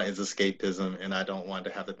all I want is escapism and I don't want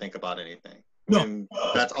to have to think about anything. When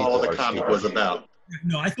that's all the comic was about.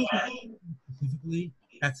 No, I think specifically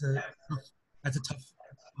that's a tough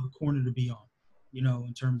corner to be on,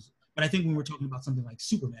 in terms. But I think when we're talking about something like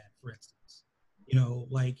Superman, for instance,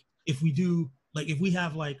 like if we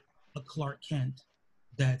have like a Clark Kent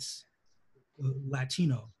that's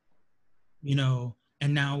Latino,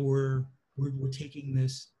 and now we're taking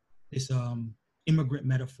this immigrant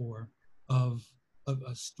metaphor of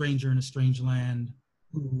a stranger in a strange land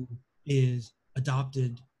who is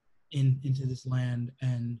adopted into this land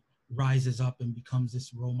and rises up and becomes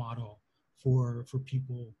this role model for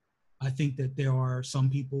people. I think that there are some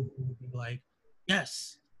people who would be like,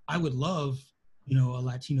 yes, I would love, a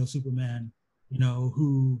Latino Superman,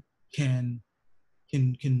 who can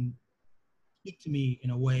speak to me in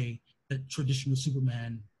a way that traditional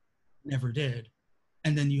Superman never did.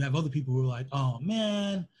 And then you have other people who are like, oh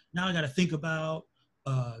man, now I got to think about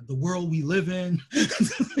the world we live in.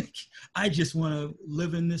 I just want to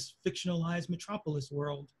live in this fictionalized metropolis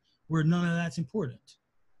world where none of that's important.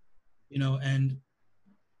 And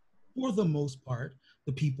for the most part,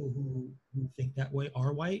 the people who think that way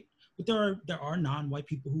are white, but there are non-white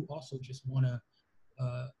people who also just want to,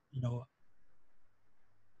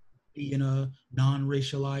 be in a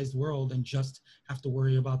non-racialized world and just have to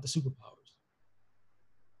worry about the superpowers.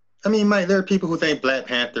 I mean, Mike, there are people who think Black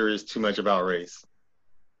Panther is too much about race.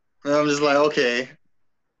 And I'm just like, okay.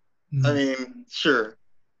 I mean, sure.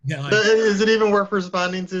 Yeah, like, is it even worth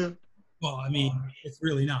responding to? Well, I mean, it's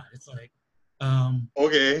really not. It's like,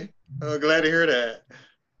 okay, glad to hear that.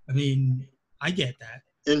 I mean, I get that.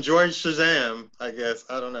 Enjoy Shazam, I guess.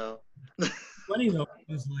 I don't know. Funny though,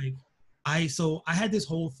 is like, I had this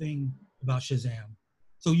whole thing about Shazam.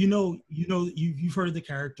 So you've heard of the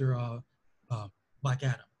character Black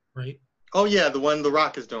Adam, right? Oh yeah, the one The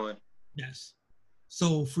Rock is doing. Yes.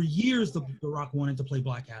 So for years, the Rock wanted to play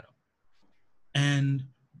Black Adam, and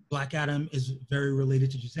Black Adam is very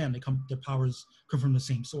related to Shazam. Their powers come from the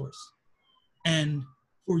same source. And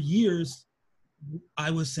for years,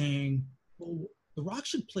 I was saying, well, The Rock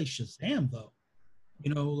should play Shazam though.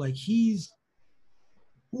 Like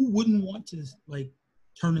who wouldn't want to like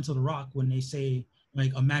turn into The Rock when they say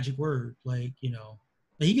like a magic word? Like,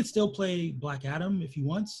 he could still play Black Adam if he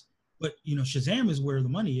wants, but Shazam is where the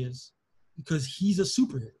money is because he's a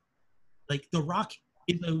superhero. Like The Rock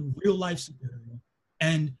is a real life superhero.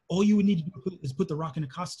 And all you would need to do is put The Rock in a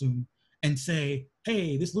costume and say,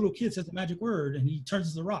 hey, this little kid says the magic word and he turns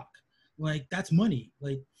into The Rock. Like, that's money,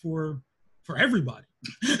 like for everybody.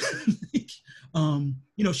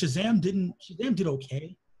 Shazam did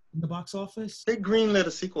okay in the box office. They greenlit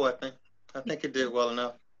a sequel, I think. I think it did well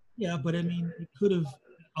enough. Yeah, but I mean, it could have,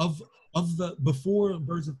 of the, before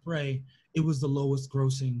Birds of Prey, it was the lowest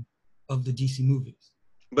grossing of the DC movies.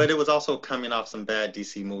 But it was also coming off some bad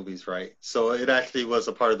DC movies, right? So it actually was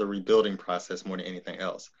a part of the rebuilding process more than anything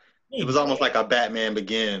else. Maybe. It was almost like a Batman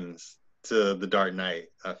Begins to The Dark Knight,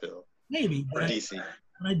 I feel. Maybe. For DC.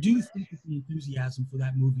 And I do think that the enthusiasm for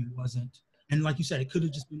that movie wasn't, and like you said, it could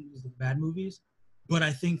have just been the bad movies. But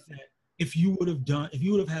I think that if you would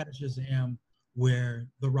have had a Shazam where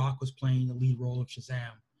The Rock was playing the lead role of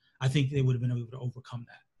Shazam, I think they would have been able to overcome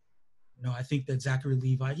that. I think that Zachary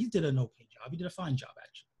Levi, he did an okay job. He did a fine job,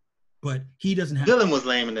 actually. But he doesn't have... The villain was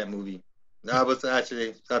lame in that movie. I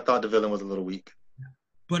thought the villain was a little weak. Yeah.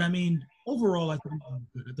 But I mean, overall, I thought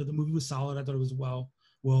the movie was solid. I thought it was well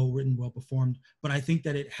written, well performed. But I think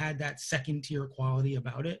that it had that second tier quality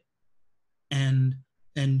about it. And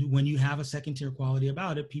when you have a second tier quality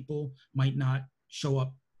about it, people might not show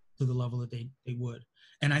up to the level that they would.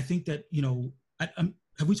 And I think that,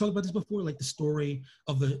 have we talked about this before? Like the story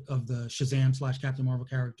of the Shazam / Captain Marvel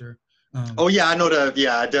character. I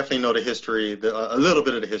definitely know the history, a little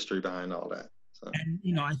bit of the history behind all that. So.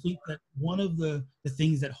 And, I think that one of the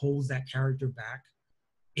things that holds that character back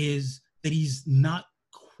is that he's not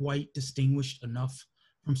quite distinguished enough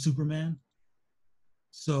from Superman.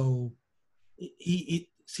 So he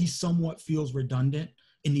somewhat feels redundant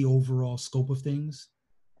in the overall scope of things.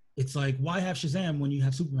 It's like, why have Shazam when you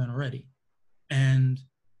have Superman already? And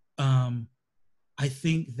I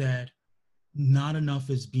think that not enough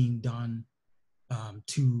is being done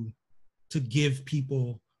to to give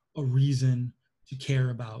people a reason to care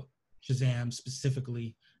about Shazam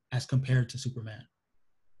specifically as compared to Superman.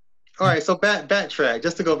 All right, so backtrack,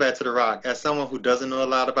 just to go back to The Rock, as someone who doesn't know a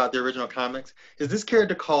lot about the original comics, is this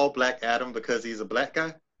character called Black Adam because he's a black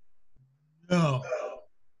guy? No.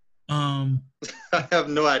 I have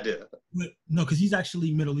no idea. No, because he's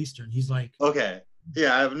actually Middle Eastern. He's like, Okay.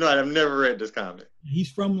 Yeah, I've never read this comic.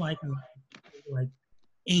 he's from like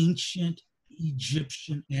ancient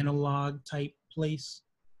Egyptian analog type place,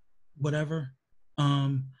 whatever.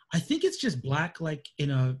 I think it's just black, like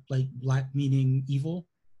in a like black meaning evil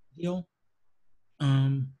deal.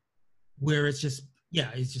 Where it's just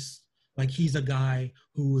it's just like he's a guy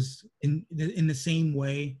who was in the same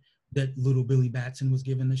way that little Billy Batson was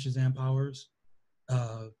given the Shazam powers.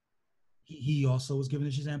 He also was given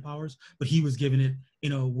the Shazam powers, but he was given it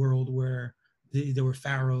in a world where there were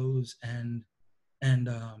pharaohs and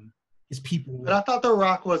his people. But I thought The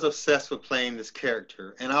Rock was obsessed with playing this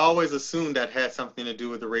character, and I always assumed that had something to do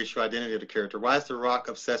with the racial identity of the character. Why is The Rock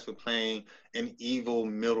obsessed with playing an evil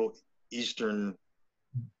Middle Eastern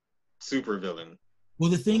supervillain? Well,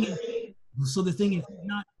 the thing is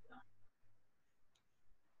not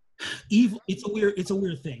evil. It's a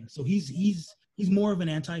weird thing. So he's more of an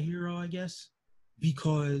anti-hero, I guess,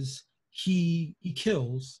 because he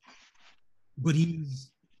kills, but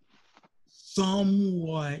he's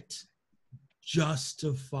somewhat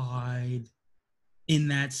justified in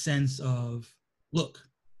that sense of, look,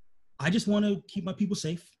 I just want to keep my people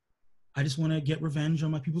safe. I just want to get revenge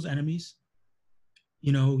on my people's enemies.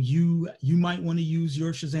 You know, you might want to use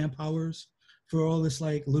your Shazam powers for all this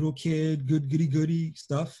like little kid goody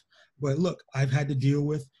stuff, but look, I've had to deal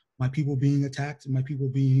with my people being attacked and my people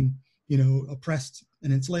being, oppressed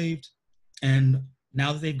and enslaved, and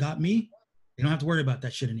now that they've got me, they don't have to worry about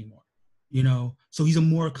that shit anymore. So he's a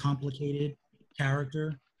more complicated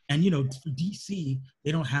character, and for DC,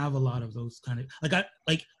 they don't have a lot of those kind of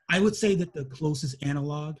I would say that the closest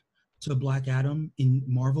analog to Black Adam in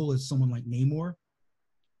Marvel is someone like Namor,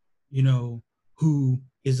 who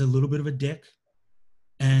is a little bit of a dick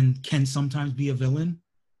and can sometimes be a villain,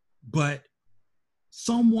 but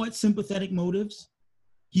somewhat sympathetic motives.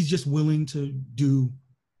 He's just willing to do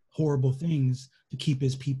horrible things to keep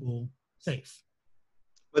his people safe.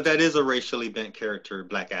 But that is a racially bent character,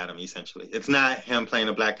 Black Adam, essentially. It's not him playing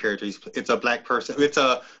a black character. It's a black person. It's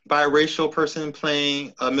a biracial person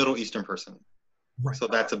playing a Middle Eastern person. Right. So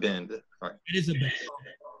that's a bend. Right. It is a bend.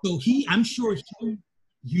 So I'm sure he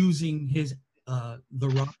using his The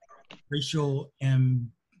Rock racial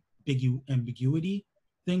ambiguity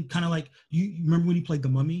thing, kind of like you remember when he played the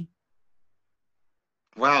Mummy?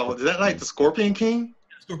 Wow, is that like the Scorpion King?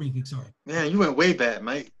 Scorpion King, sorry. Man, you went way back,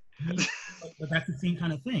 mate. But that's the same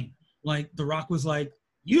kind of thing. Like The Rock was like,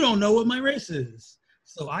 you don't know what my race is,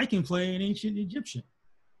 so I can play an ancient Egyptian.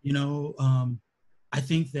 I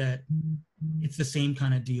think that it's the same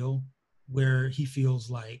kind of deal where he feels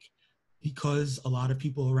like because a lot of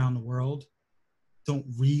people around the world don't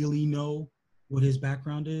really know what his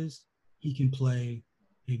background is, he can play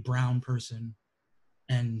a brown person,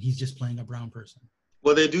 and he's just playing a brown person.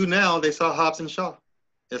 Well, they do now. They saw Hobbs and Shaw.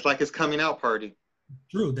 It's like his coming out party.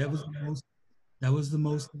 True. That was the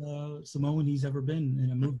most Samoan he's ever been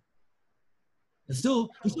in a movie. He still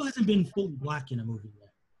hasn't been fully black in a movie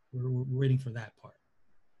yet. We're waiting for that part.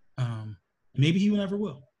 Maybe he never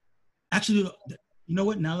will. Actually, you know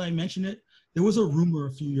what? Now that I mention it, there was a rumor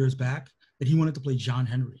a few years back that he wanted to play John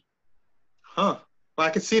Henry. Huh. Well, I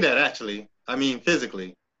could see that actually. I mean,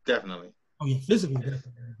 physically, definitely. Oh yeah, physically,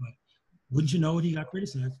 definitely. But wouldn't you know it? He got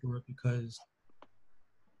criticized for it because,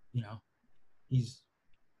 he's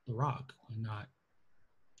The Rock and not,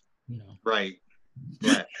 Right.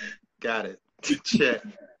 Right. Got it. Check.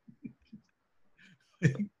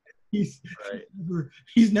 He's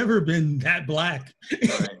never been that black.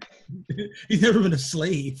 Right. He's never been a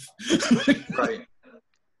slave. Right.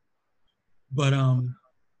 But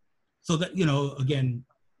so that again,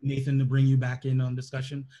 Nathan, to bring you back in on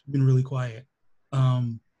discussion, you've been really quiet.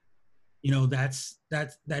 That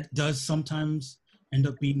does sometimes end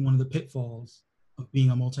up being one of the pitfalls of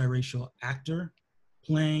being a multiracial actor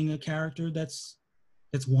playing a character that's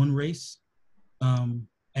one race.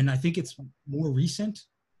 And I think it's more recent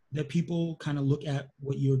that people kind of look at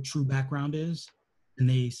what your true background is and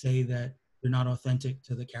they say that they're not authentic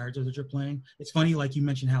to the character that you're playing. It's funny, like you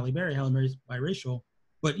mentioned Halle Berry. Halle Berry's biracial,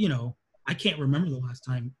 but I can't remember the last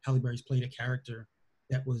time Halle Berry's played a character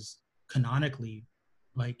that was canonically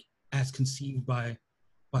like as conceived by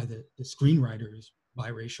the screenwriters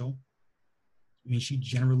biracial. I mean, she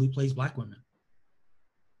generally plays black women.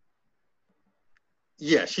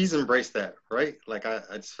 Yeah, she's embraced that, right? Like I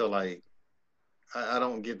just feel like I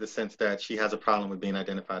don't get the sense that she has a problem with being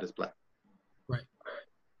identified as Black. Right.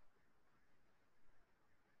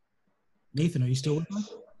 Nathan, are you still with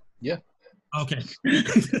us? Yeah. Okay.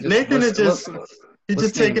 Nathan is just he's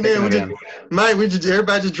just taking in.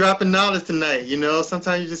 Everybody just dropping knowledge tonight. You know,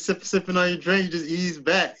 sometimes you just sipping on your drink, you just ease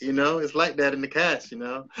back. You know, it's like that in the cast. You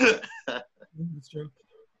know. That's true.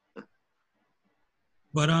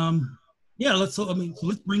 But yeah, so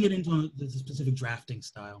let's bring it into the specific drafting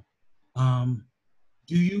style.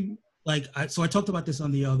 Do you like? So I talked about this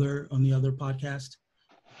on the other podcast,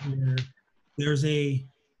 where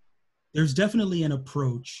there's definitely an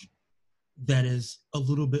approach that is a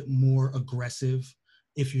little bit more aggressive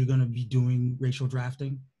if you're going to be doing racial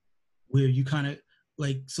drafting, where you kind of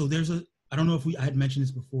like. So I don't know if I had mentioned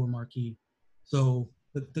this before, Marquis. So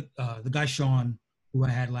the guy Sean, who I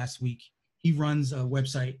had last week, he runs a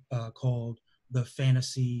website called the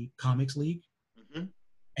Fantasy Comics League, Mm-hmm.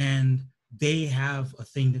 and they have a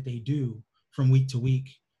thing that they do from week to week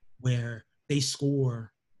where they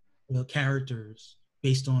score the characters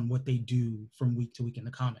based on what they do from week to week in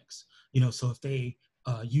the comics. So if they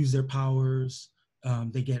use their powers,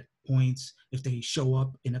 they get points. If they show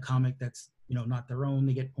up in a comic that's not their own,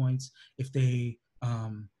 they get points. If they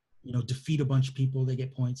defeat a bunch of people, they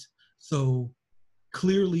get points. So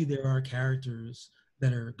clearly there are characters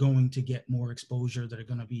that are going to get more exposure, that are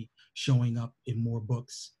going to be showing up in more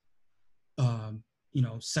books,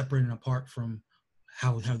 separate and apart from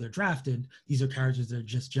how they're drafted. These are characters that are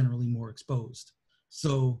just generally more exposed.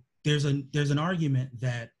 So there's an argument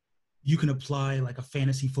that you can apply like a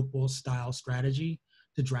fantasy football style strategy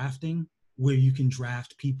to drafting, where you can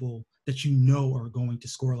draft people that are going to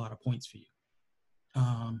score a lot of points for you.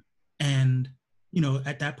 And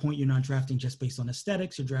at that point, you're not drafting just based on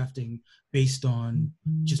aesthetics. You're drafting based on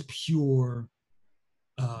just pure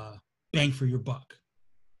bang for your buck.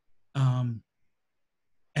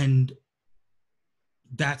 And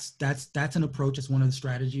that's an approach. It's one of the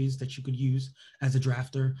strategies that you could use as a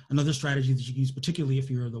drafter. Another strategy that you can use, particularly if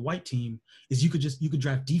you're the white team, is you could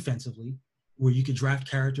draft defensively, where you could draft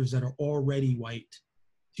characters that are already white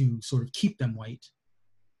to sort of keep them white,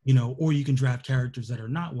 or you can draft characters that are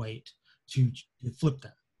not white to flip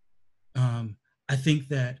them. I think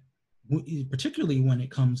that particularly when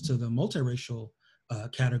it comes to the multiracial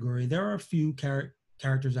category, there are a few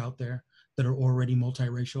characters out there that are already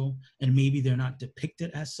multiracial, and maybe they're not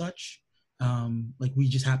depicted as such. Like we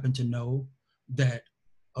just happen to know that,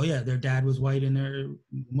 oh yeah, their dad was white and their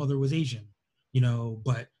mother was Asian,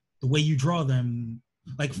 but the way you draw them,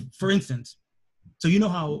 like for instance, so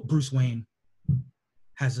how Bruce Wayne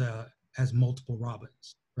has multiple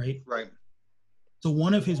Robins, right? Right. So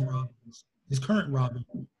one of his Robins, his current Robin,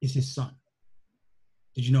 is his son.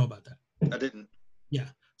 Did you know about that? I didn't. Yeah.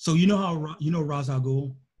 So Ra's al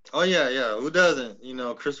Ghul? Oh yeah. Who doesn't?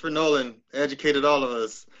 Christopher Nolan educated all of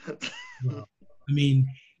us. Well,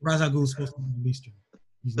 Ra's al Ghul is supposed to be Eastern.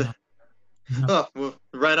 He's not. Oh, well,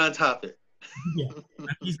 right on topic. Yeah,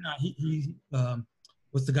 he's not. He's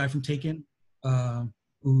what's the guy from Taken?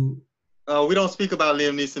 Who? Oh, we don't speak about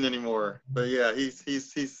Liam Neeson anymore. But yeah, he's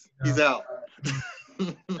out.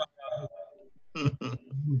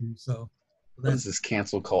 So that's this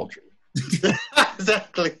cancel culture.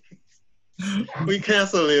 Exactly. We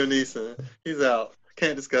cancel Liam Neeson. He's out.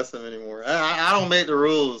 Can't discuss him anymore. I don't make the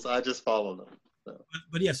rules. I just follow them. So.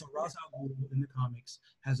 But yeah, so Ra's al Ghul in the comics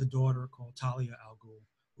has a daughter called Talia al Ghul,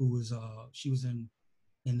 who was she was in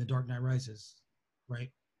The Dark Knight Rises,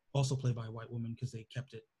 right? Also played by a white woman, because they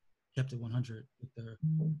kept it 100 with their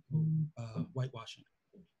whitewashing.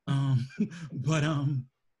 But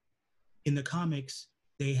in the comics,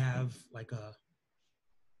 they have like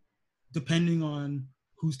depending on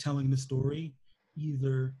who's telling the story,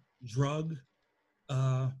 either drug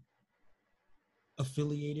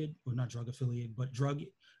affiliated, or not drug affiliated, but drug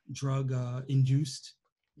induced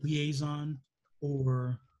liaison,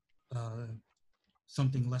 or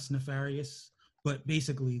something less nefarious. But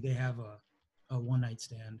basically, they have a one night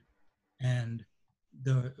stand, and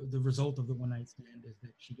the result of the one night stand is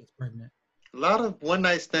that she gets pregnant. A lot of one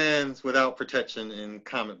night stands without protection in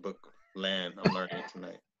comic book land. I'm learning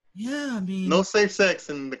tonight. Yeah, no safe sex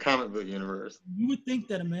in the comic book universe. You would think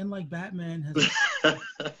that a man like Batman has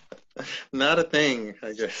not a thing,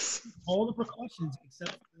 I guess. All the precautions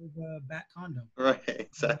except for the bat condom. Right,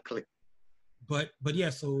 exactly. But yeah,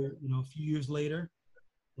 so a few years later,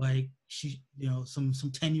 like she, some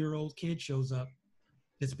 10-year-old kid shows up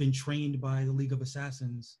that's been trained by the League of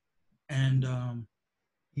Assassins, and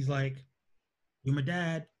he's like, "You're my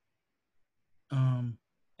dad."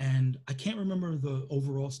 And I can't remember the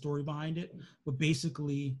overall story behind it, but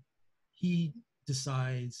basically he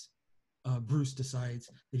decides Bruce decides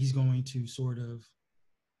that he's going to sort of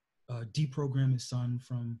deprogram his son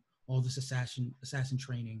from all this assassin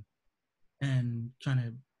training and kind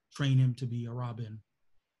of train him to be a Robin,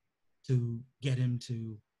 to get him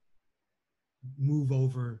to move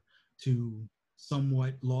over to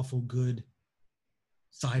somewhat lawful good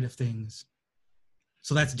side of things.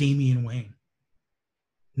 So that's Damian Wayne.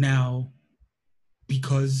 Now,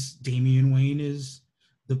 because Damian Wayne is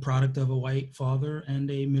the product of a white father and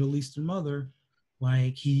a Middle Eastern mother,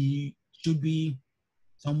 like he should be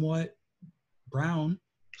somewhat brown,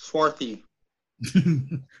 Swarthy,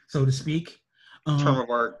 so to speak. term of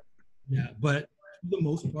art. Yeah, but for the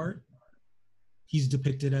most part, he's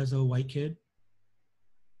depicted as a white kid.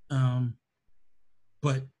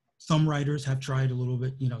 But some writers have tried a little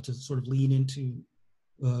bit, to sort of lean into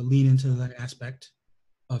that aspect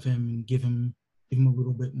of him and give him a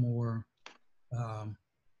little bit more,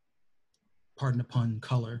 pardon the pun,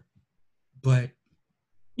 color. But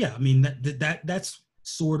yeah, I mean that's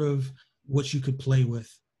sort of what you could play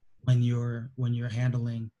with when you're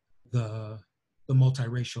handling the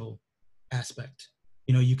multiracial aspect.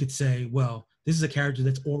 You could say, well, this is a character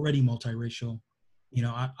that's already multiracial.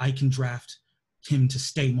 I can draft him to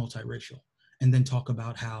stay multiracial, and then talk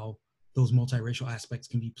about how those multiracial aspects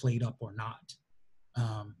can be played up or not.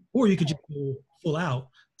 Or you could just go full out.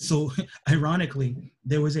 So ironically,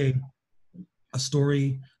 there was a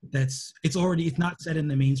story it's not set in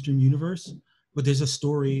the mainstream universe, but there's a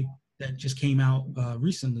story that just came out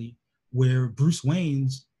recently where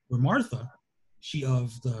Martha, she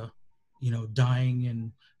of the, dying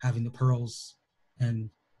and having the pearls and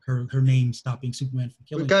her name stopping Superman from We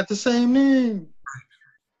killing. got the same name.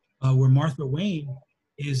 Where Martha Wayne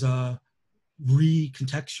is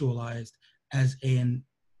recontextualized as an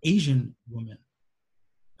Asian woman,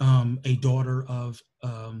 a daughter of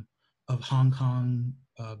Hong Kong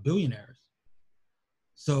billionaires.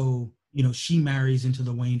 So, she marries into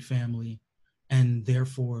the Wayne family, and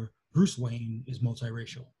therefore Bruce Wayne is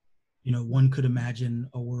multiracial. One could imagine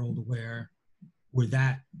a world where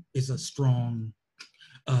that is a strong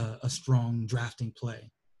drafting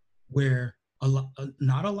play, where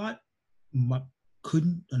not a lot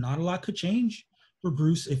could change for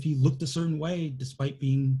Bruce if he looked a certain way despite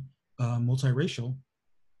being multiracial.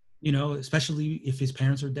 Especially if his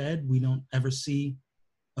parents are dead, we don't ever see,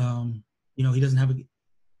 he doesn't have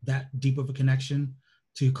that deep of a connection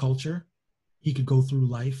to culture. He could go through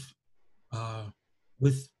life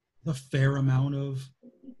with a fair amount of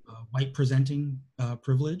white presenting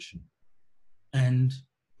privilege,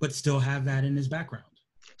 but still have that in his background.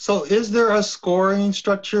 So is there a scoring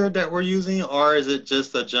structure that we're using, or is it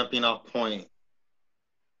just a jumping off point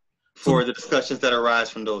for the discussions that arise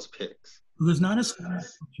from those picks? There's not a scoring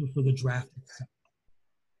structure for the draft itself.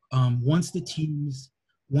 Once the teams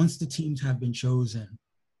have been chosen,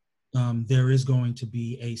 there is going to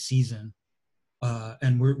be a season,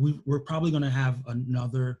 and we're probably going to have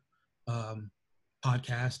another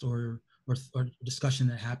podcast or discussion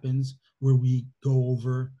that happens where we go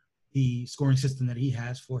over the scoring system that he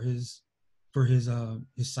has for his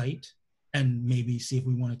site, and maybe see if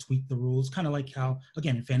we want to tweak the rules, kind of like how,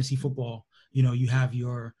 again, in fantasy football, you have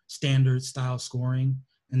your standard style scoring,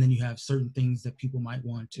 and then you have certain things that people might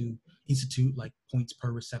want to institute, like points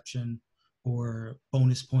per reception or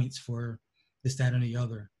bonus points for this, that, and the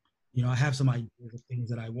other. I have some ideas of things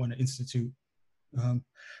that I want to institute,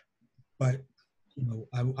 but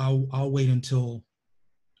I'll wait until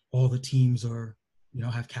all the teams are,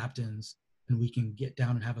 have captains, and we can get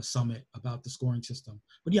down and have a summit about the scoring system.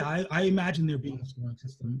 But yeah, I imagine there being a scoring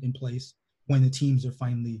system in place when the teams are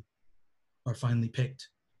finally picked.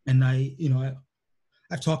 And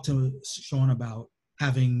I've talked to Sean about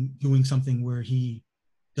doing something where he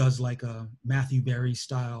does like a Matthew Berry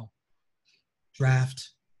style draft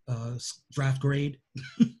grade.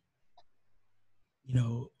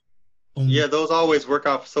 Yeah, those always work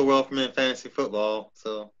out so well for me in fantasy football.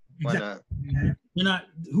 So why not? You're not.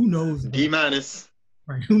 Who knows? D-.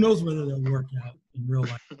 Right. Who knows whether they'll work out in real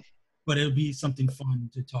life? But it'll be something fun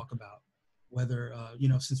to talk about. Whether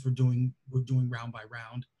since we're doing round by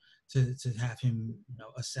round, to have him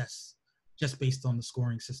assess just based on the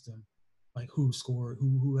scoring system, like who scored,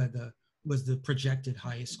 who was the projected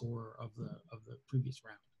highest scorer of the previous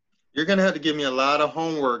round. You're gonna have to give me a lot of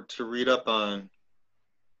homework to read up on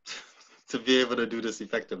to be able to do this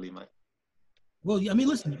effectively, Mike. Well, I mean,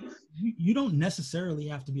 listen, you don't necessarily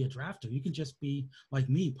have to be a drafter. You can just be like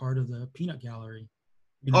me, part of the peanut gallery.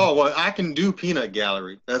 Oh, well, I can do peanut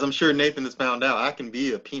gallery. As I'm sure Nathan has found out, I can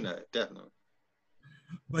be a peanut, definitely.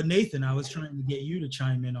 But Nathan, I was trying to get you to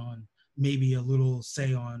chime in on maybe a little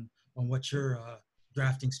say on what your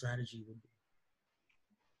drafting strategy would be?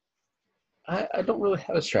 I don't really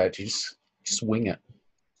have a strategy. Just wing it,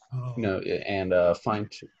 Oh, and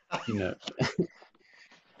find, you know,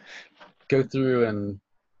 go through and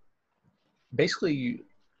basically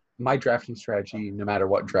my drafting strategy, no matter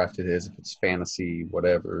what draft it is, if it's fantasy,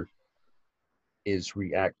 whatever, is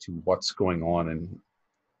react to what's going on and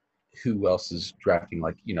who else is drafting.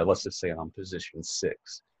 Like, let's just say I'm position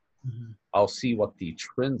 6. mhm. I'll see what the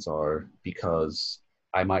trends are because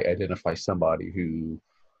I might identify somebody who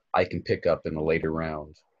I can pick up in a later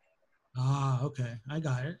round. Okay. I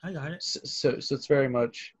got it. I got it. So it's very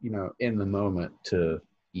much, in the moment to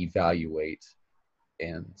evaluate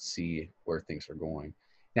and see where things are going.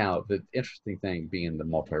 Now, the interesting thing being the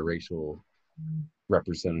multiracial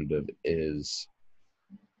representative is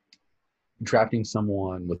drafting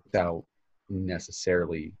someone without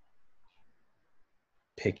necessarily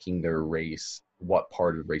picking their race, what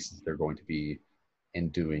part of races they're going to be,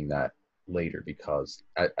 and doing that later because,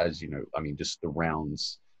 as you know, I mean, just the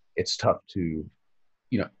rounds, it's tough to,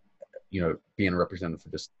 you know, being a representative for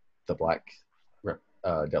just the black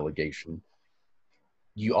delegation,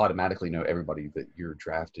 you automatically know everybody that you're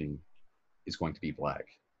drafting is going to be black.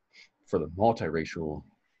 For the multiracial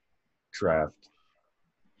draft,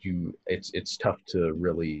 it's tough to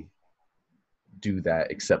really do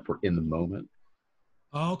that except for in the moment.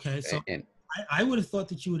 Okay. So And I would have thought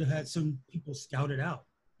that you would have had some people scouted out,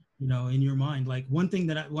 in your mind. Like one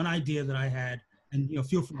idea that I had, and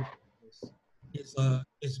feel free to this,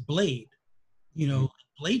 is Blade.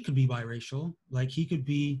 Blade could be biracial. Like he could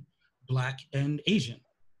be black and Asian.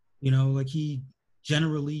 Like he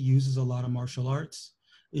generally uses a lot of martial arts.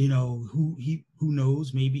 Who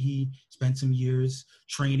knows? Maybe he spent some years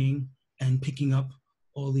training and picking up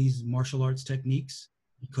all these martial arts techniques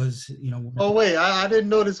because Oh wait, I didn't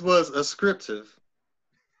know this was ascriptive.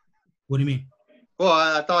 What do you mean? Well,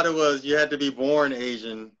 I thought it was you had to be born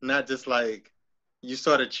Asian, not just like you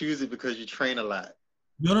started choosing because you train a lot.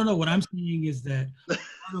 No. What I'm saying is that part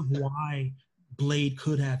of why Blade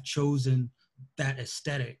could have chosen that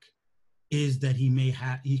aesthetic is that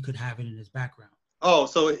he could have it in his background. Oh,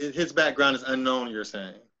 so his background is unknown, you're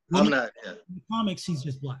saying? Well, I'm not. Yeah. In the comics, he's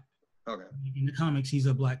just black. Okay. In the comics, he's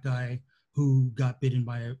a black guy whose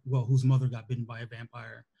mother got bitten by a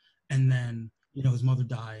vampire, and then his mother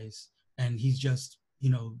dies, and he's just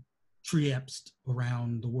triepsed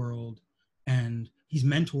around the world, and he's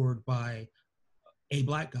mentored by a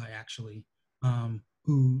black guy actually,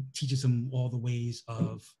 who teaches him all the ways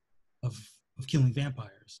of killing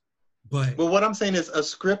vampires. But what I'm saying is a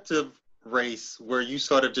scriptive race where you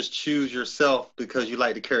sort of just choose yourself because you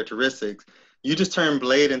like the characteristics. You just turn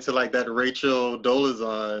Blade into like that Rachel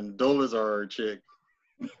Dolezal chick,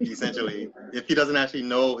 essentially. If he doesn't actually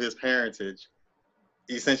know his parentage,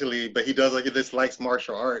 essentially, but he does like this likes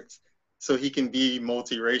martial arts, so he can be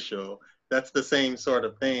multiracial. That's the same sort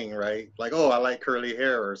of thing, right? Like, oh, I like curly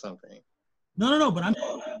hair or something. No. But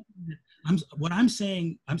I'm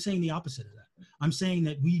saying the opposite of that. I'm saying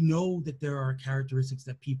that we know that there are characteristics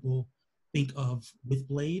that people think of with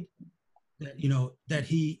Blade that that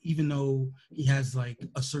he, even though he has like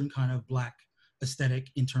a certain kind of black aesthetic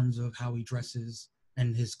in terms of how he dresses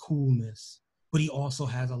and his coolness, but he also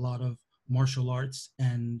has a lot of martial arts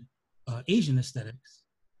and Asian aesthetics,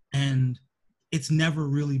 and it's never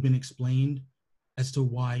really been explained as to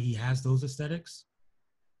why he has those aesthetics.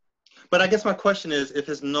 But I guess my question is, if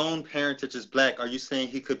his known parentage is black, are you saying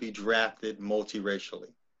he could be drafted multiracially?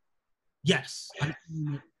 Yes.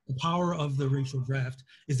 The power of the racial draft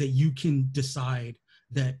is that you can decide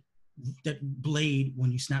that Blade,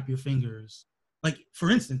 when you snap your fingers, like for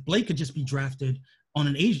instance, Blade could just be drafted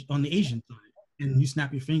on the Asian side, and you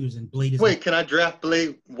snap your fingers, and Blade is. Wait, can I draft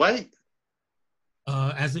Blade white?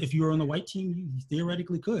 As if you were on the white team, you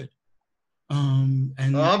theoretically could. I'm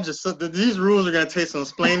just these rules are gonna take some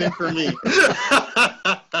explaining for me.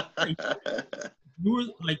 You were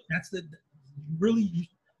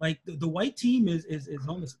like the white team is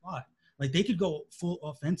on the spot. Like they could go full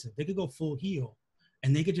offensive, they could go full heel,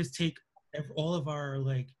 and they could just take all of our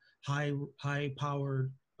like high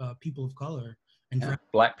powered people of color and draft.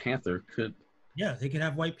 Black Panther could. Yeah, they could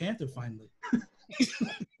have White Panther finally.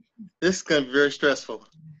 This is gonna be very stressful.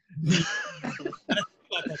 As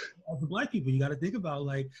the black people, you got to think about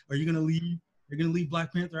like, are you gonna leave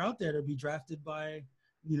Black Panther out there to be drafted by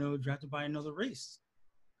another race?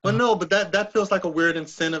 Well, no, but that feels like a weird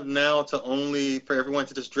incentive now for everyone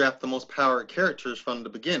to just draft the most powered characters from the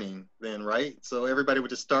beginning, then, right? So everybody would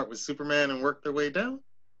just start with Superman and work their way down.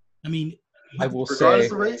 I mean,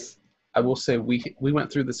 regardless of race. I will say we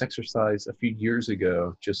went through this exercise a few years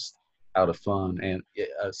ago, just out of fun. And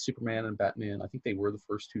Superman and Batman, I think they were the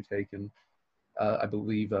first two taken. I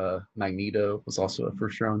believe Magneto was also a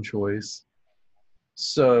first round choice.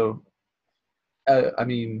 So, I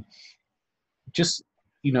mean, just,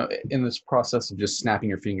 in this process of just snapping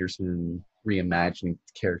your fingers and reimagining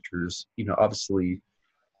characters, obviously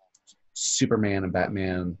Superman and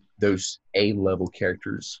Batman, those A-level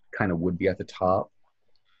characters kind of would be at the top.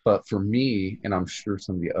 But for me, and I'm sure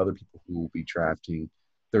some of the other people who will be drafting,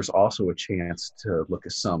 there's also a chance to look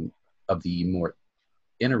at some of the more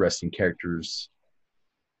interesting characters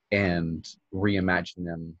and reimagine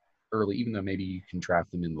them early, even though maybe you can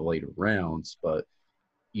draft them in the later rounds, but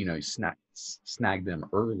snag them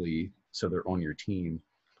early so they're on your team.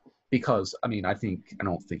 Because I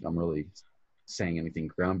don't think I'm really saying anything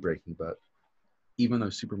groundbreaking, but even though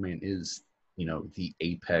Superman is, the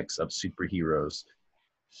apex of superheroes,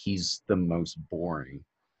 he's the most boring.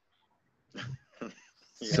 Yeah.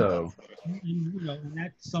 So, and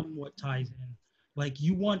that somewhat ties in. Like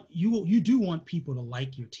you do want people to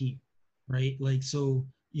like your team, right? Like so,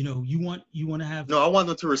 you want to have. No, I want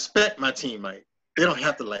them to respect my teammate. They don't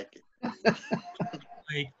have to like it.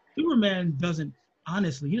 Like Superman doesn't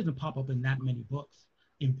he doesn't pop up in that many books,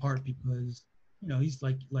 in part because he's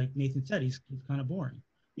like Nathan said, he's kind of boring.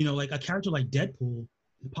 Like a character like Deadpool,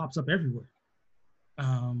 it pops up everywhere.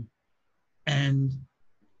 And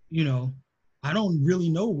I don't really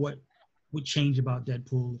know what would change about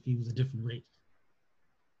Deadpool if he was a different race.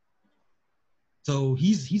 So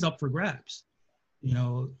he's up for grabs.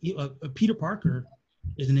 Peter Parker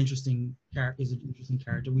is an interesting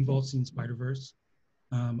character. We've all seen Spider-Verse.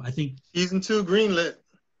 I think season 2 greenlit.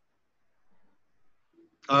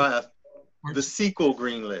 The sequel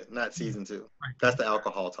greenlit, not season 2. Right. That's the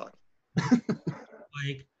alcohol talk.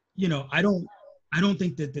 Like, I don't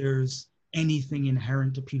think that there's anything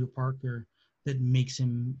inherent to Peter Parker that makes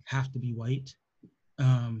him have to be white.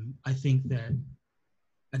 I think that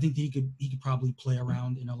he could probably play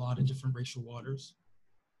around in a lot of different racial waters.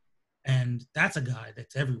 And that's a guy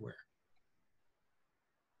that's everywhere.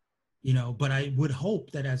 But I would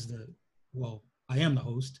hope that I am the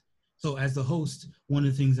host. So as the host, one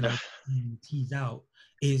of the things that I can tease out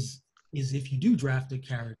is if you do draft a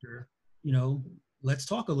character, let's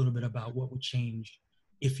talk a little bit about what would change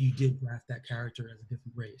if you did draft that character as a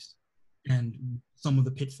different race, and some of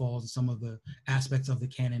the pitfalls and some of the aspects of the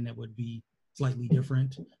canon that would be slightly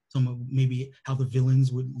different. Some of maybe how the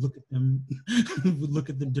villains would look at them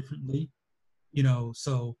differently.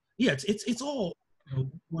 So yeah, it's all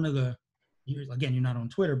one of the, again, you're not on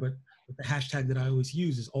Twitter, but the hashtag that I always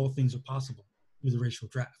use is all things are possible through the racial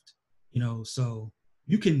draft. So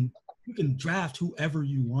you can draft whoever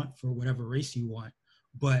you want for whatever race you want,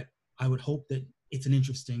 but I would hope that it's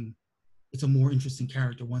a more interesting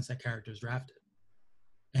character once that character is drafted.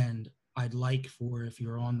 And I'd like for, if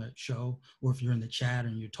you're on the show or if you're in the chat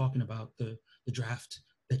and you're talking about the draft,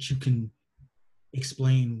 that you can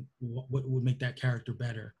explain what would make that character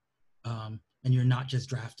better. And you're not just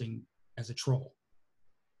drafting as a troll.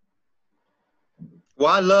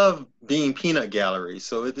 Well, I love being peanut gallery,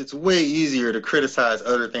 so it's way easier to criticize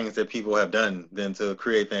other things that people have done than to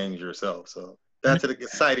create things yourself. So that's an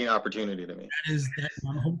exciting opportunity to me.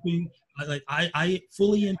 I'm hoping, I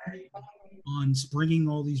fully intend on springing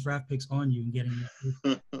all these draft picks on you and getting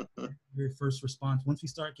your first response once we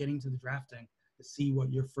start getting to the drafting, to see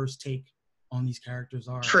what your first take on these characters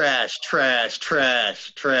are. Trash.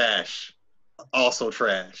 Also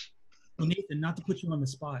trash. So Nathan, not to put you on the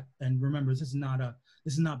spot, and remember, this is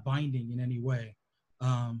not binding in any way.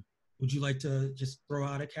 Would you like to just throw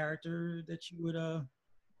out a character that you would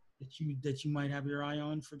that you might have your eye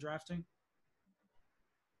on for drafting?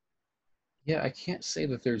 Yeah, I can't say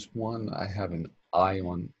that there's one I have an eye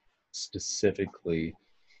on specifically.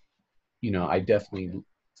 I definitely,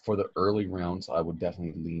 for the early rounds, I would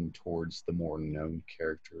definitely lean towards the more known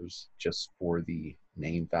characters just for the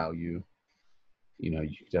name value. You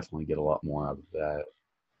definitely get a lot more out of that.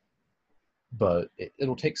 But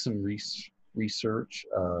it'll take some research,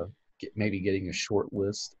 maybe getting a short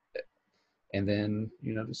list, and then,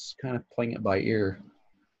 just kind of playing it by ear.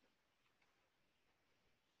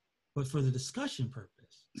 But for the discussion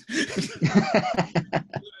purpose.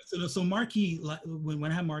 So Marquis,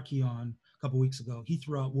 when I had Marquis on a couple weeks ago, he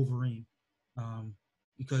threw out Wolverine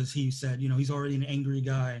because he said, he's already an angry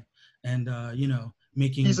guy, and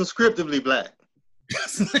making, he's descriptively black.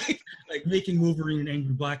 like making Wolverine an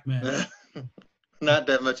angry black man. Not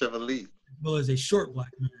that much of a leap. As well as a short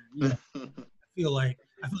black man. I feel like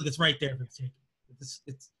it's right there for the taking.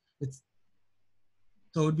 It's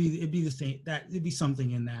so it'd be the same, that it'd be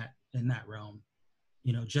something in that realm.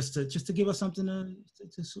 You know, just to give us something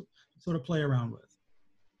to sort of play around with.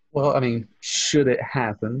 Well, I mean, should it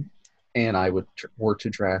happen, and I were to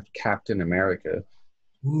draft Captain America,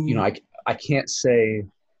 you know, Ooh, I can't say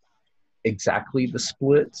exactly the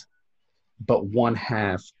split, but one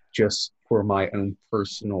half just for my own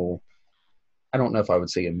personal, I don't know if I would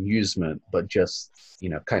say amusement, but just, you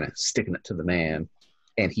know, kind of sticking it to the man.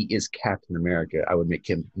 And he is Captain America. I would make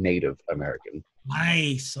him Native American.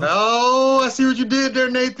 nice. Okay. Oh, I see what you did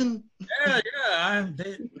there, Nathan. That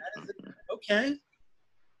is okay.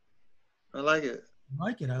 I like it. I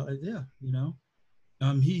like it. Yeah, you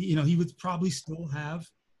know, he would probably still have,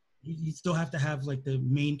 he'd still have to have like the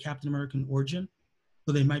main Captain American origin.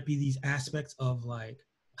 So there might be these aspects of like,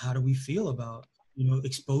 how do we feel about,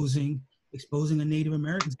 exposing a Native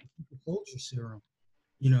American soldier serum,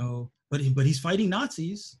 but he's fighting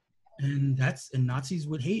Nazis, and Nazis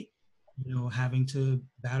would hate, having to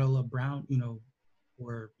battle a brown,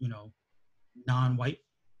 or non-white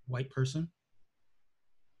white person.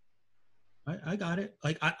 I got it.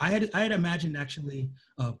 Like I had imagined actually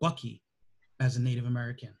Bucky as a Native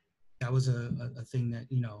American. That was a thing that,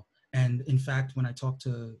 and in fact, when I talked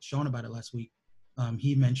to Sean about it last week,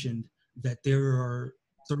 he mentioned that there's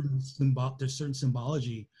certain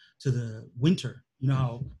symbology to the winter. You know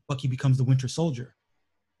how Bucky becomes the Winter Soldier,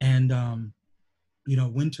 and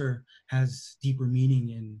winter has deeper meaning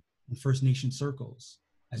in First Nation circles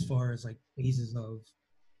as far as like phases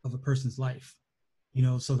of a person's life.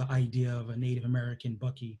 So the idea of a Native American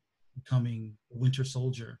Bucky becoming a Winter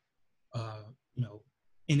Soldier, uh, you know,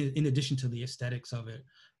 in addition to the aesthetics of it,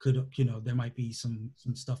 could there might be some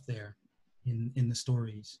stuff there in the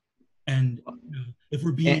stories, and if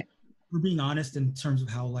And, we're being honest in terms of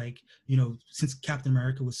how, like, since Captain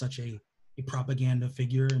America was such a propaganda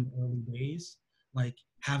figure in the early days, like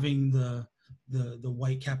having the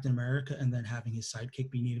white Captain America and then having his sidekick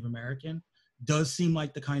be Native American does seem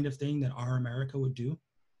like the kind of thing that our America would do.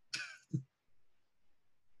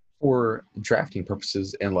 for drafting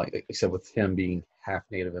purposes, and like I said, with him being half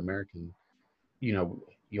Native American, you know,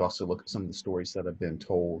 you also look at some of the stories that have been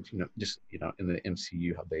told, just, in the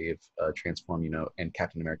MCU, how they've transformed, and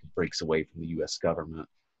Captain America breaks away from the U.S. government.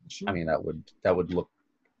 I Sure. mean, that would look,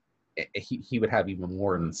 he would have even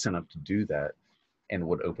more incentive to do that, and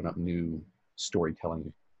would open up new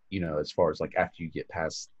storytelling, as far as like after you get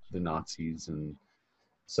past the Nazis and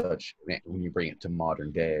such, when you bring it to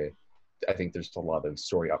modern day, I think there's a lot of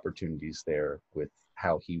story opportunities there with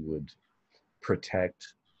how he would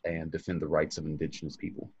protect and defend the rights of indigenous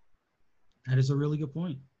people. That is a really good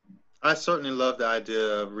point. I certainly love the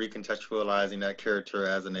idea of recontextualizing that character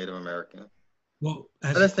as a Native American. Well,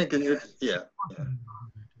 I as just think yeah.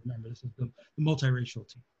 remember, this is the multiracial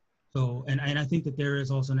team. So, and I think that there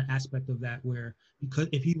is also an aspect of that where, because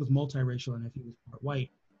if he was multiracial and if he was part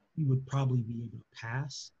white, he would probably be able to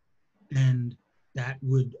pass, and that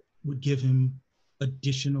would give him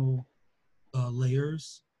additional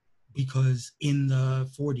layers, because in the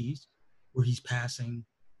 40s where he's passing,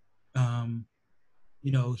 um,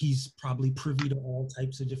 he's probably privy to all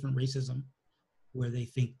types of different racism where they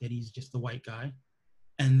think that he's just the white guy.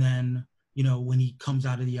 And then, when he comes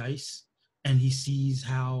out of the ice and he sees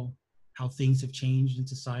how things have changed in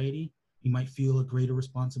society, he might feel a greater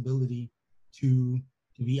responsibility to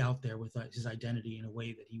be out there with his identity in a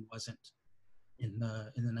way that he wasn't in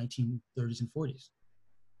the 1930s and 40s.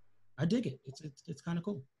 I dig it. It's kind of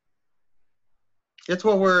cool. It's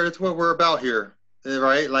what we're about here,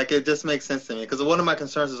 right? Like it just makes sense to me because one of my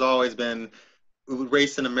concerns has always been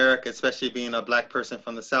race in America, especially being a black person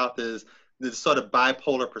from the South, is this sort of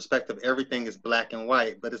bipolar perspective. Everything is black and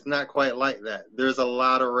white, but it's not quite like that. There's a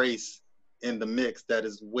lot of race in the mix that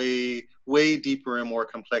is way, way deeper and more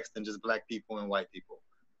complex than just black people and white people.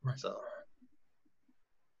 Right. So,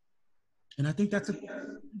 And I think that's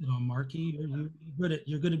Marky,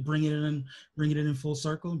 you're good at bringing it in full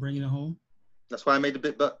circle and bringing it home. that's why I made the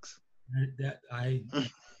big bucks.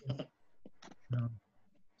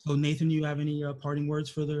 So Nathan, you have any parting words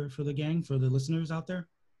for the gang, for the listeners out there?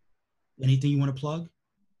 Anything you want to plug?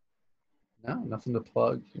 No, nothing to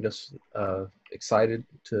plug. Just excited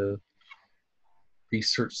to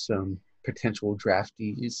research some potential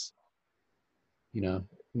draftees.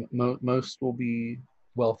 Most will be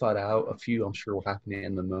well thought out. A few, I'm sure, will happen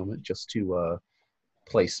in the moment, just to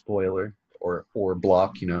play spoiler or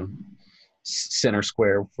block. Center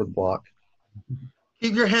square for the block.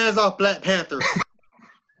 Keep your hands off Black Panther.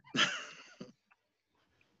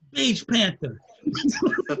 Beige Panther.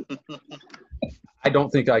 I don't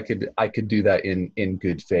think I could do that in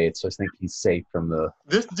good faith. So I think he's safe from the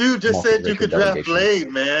This dude just said you multiracial could draft delegation. Blade,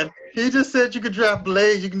 man. He just said you could draft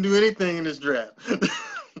Blade. You can do anything in this draft.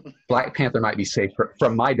 Black Panther might be safe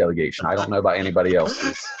from my delegation. I don't know about anybody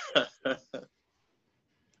else's.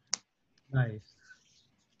 Nice.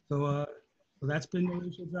 So that's been the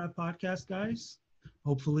Racial Draft Podcast, guys.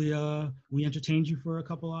 Hopefully we entertained you for a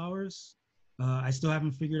couple hours. I still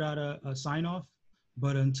haven't figured out a sign off,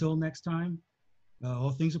 but until next time,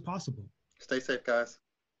 all things are possible. Stay safe, guys.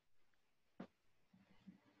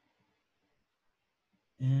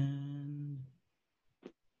 And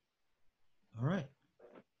all right.